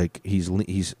 like he's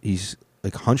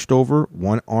like hunched over,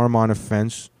 one arm on a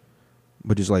fence,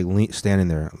 but just like standing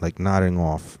there, like nodding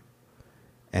off.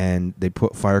 And they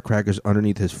put firecrackers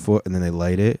underneath his foot and then they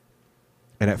light it.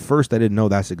 And at first I didn't know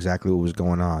that's exactly what was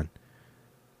going on.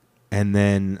 And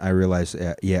then I realized,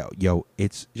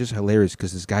 it's just hilarious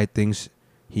because this guy thinks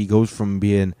he goes from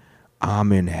being,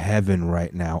 I'm in heaven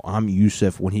right now, I'm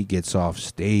Yusuf when he gets off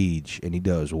stage and he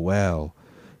does well,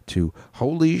 to,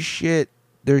 holy shit,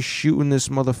 they're shooting this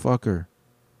motherfucker.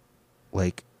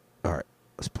 Like, all right,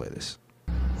 let's play this.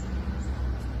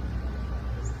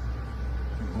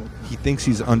 He thinks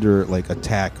he's under, like,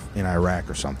 attack in Iraq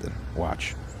or something.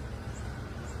 Watch.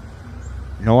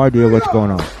 No idea what's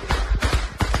going on.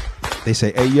 They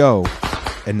say, hey, yo.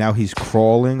 And now he's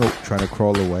crawling, trying to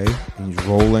crawl away. And he's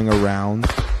rolling around.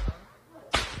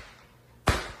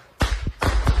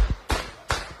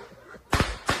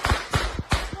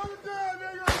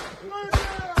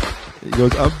 He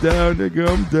goes, I'm down, nigga,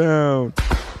 I'm down.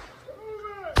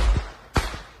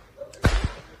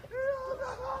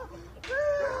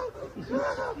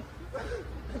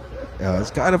 Yeah,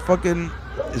 it's kind of fucking,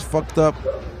 it's fucked up.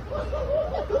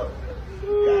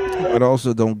 But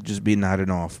also, don't just be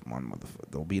nodding off, motherfucker.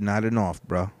 Don't be nodding off,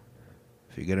 bro.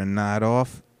 If you're gonna nod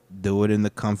off, do it in the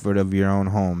comfort of your own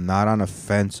home, not on a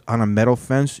fence, on a metal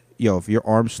fence. Yo, if your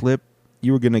arm slipped,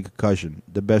 you were getting a concussion.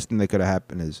 The best thing that could have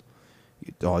happened is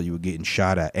you thought you were getting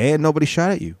shot at, and nobody shot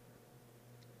at you.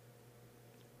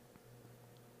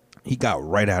 He got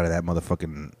right out of that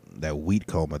motherfucking, that wheat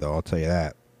coma, though, I'll tell you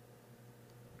that.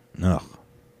 Ugh.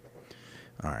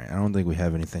 All right, I don't think we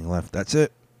have anything left. That's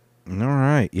it. All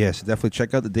right. Yes, definitely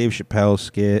check out the Dave Chappelle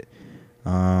skit. You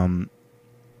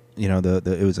know,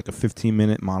 it was like a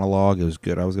 15-minute monologue. It was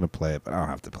good. I was going to play it, but I don't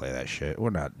have to play that shit. We're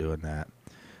not doing that.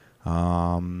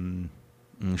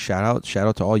 Shout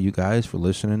out to all you guys for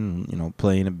listening, you know,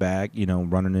 playing it back, you know,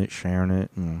 running it, sharing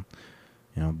it, and,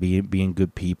 you know, being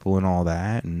good people and all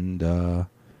that. And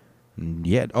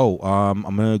yeah. I'm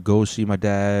going to go see my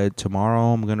dad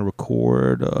tomorrow. I'm going to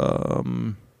record,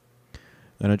 I'm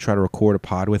going to try to record a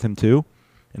pod with him too.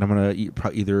 And I'm going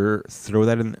to either throw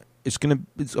that in. I'm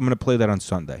going to play that on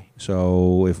Sunday.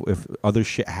 So if other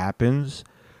shit happens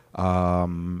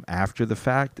after the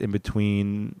fact, in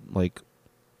between like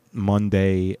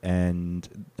Monday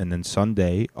and then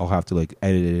Sunday, I'll have to like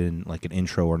edit it in like an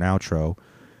intro or an outro.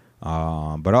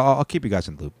 But I'll keep you guys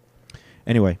in the loop.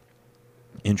 Anyway,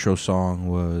 intro song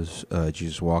was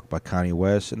Jesus Walk by Kanye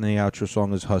West, and the outro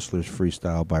song is Hustlers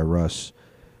Freestyle by Russ.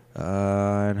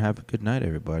 And have a good night,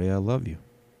 everybody. I love you.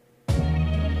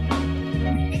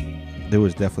 There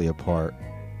was definitely a part,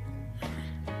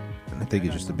 and I think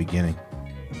it's just the beginning,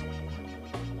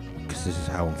 because this is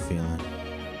how I'm feeling.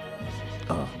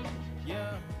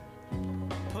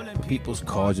 People's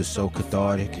cause is so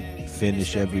cathartic,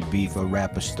 finish every beef a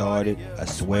rapper started. I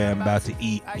swear I'm about to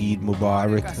eat Eid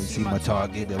Mubarak and see my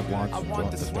target that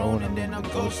wants the throne. I'm in the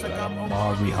ghost like I'm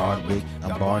Amari Hardwick.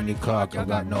 I'm Barney Clark, I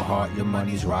got no heart. Your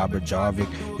money's Robert Jarvik.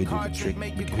 You do the trick,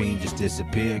 make the queen just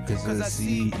disappear. Cause I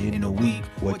see in a week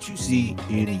what you see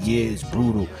in a year is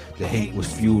brutal. The hate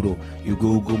was futile. You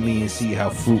Google me and see how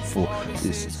fruitful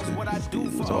this is.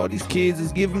 All these kids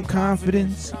is giving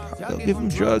confidence. They'll give them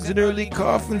drugs and early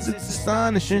coffins. It's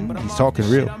astonishing. He's talking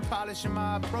real.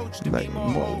 Like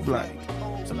more black.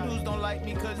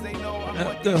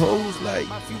 The hoes like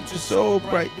my future so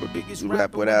bright, but biggest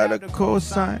rap without a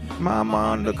cosign. Mama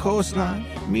on the coastline,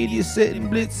 media setting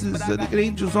blitzes, the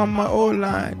angels on my old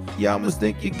line. Y'all must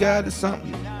think you got it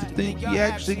something to think you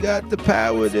actually got the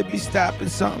power to be stopping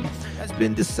something. It's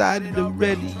been decided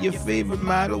already. Your favorite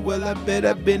model, well I bet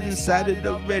I've been inside it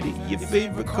already. Your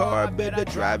favorite car, I better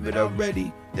drive it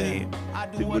already. Damn,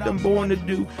 do what I'm born to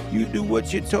do. You do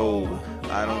what you're told.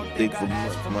 I don't think for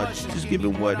much, just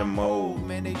giving what I'm owed.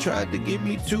 Man, they tried to give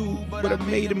me 2, but I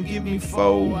made them give me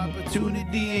 4.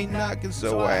 Opportunity ain't knocking,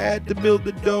 so I had to build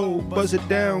the dough. Buzz it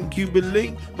down, Cuban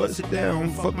link, buzz it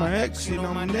down. Fuck my ex, you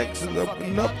know my next is up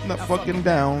and up, not fucking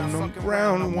down. On the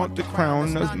ground, I want the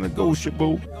crown, that's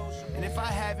negotiable.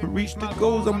 Reach the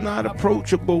goals, I'm not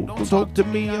approachable. Don't talk to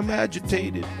me, I'm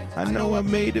agitated. I know I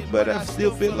made it, but I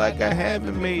still feel like I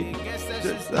haven't made it.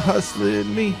 Just the hustler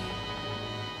in me.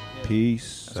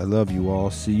 Peace. I love you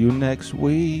all. See you next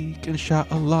week.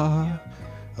 Inshallah.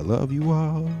 I love you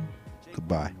all.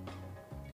 Goodbye.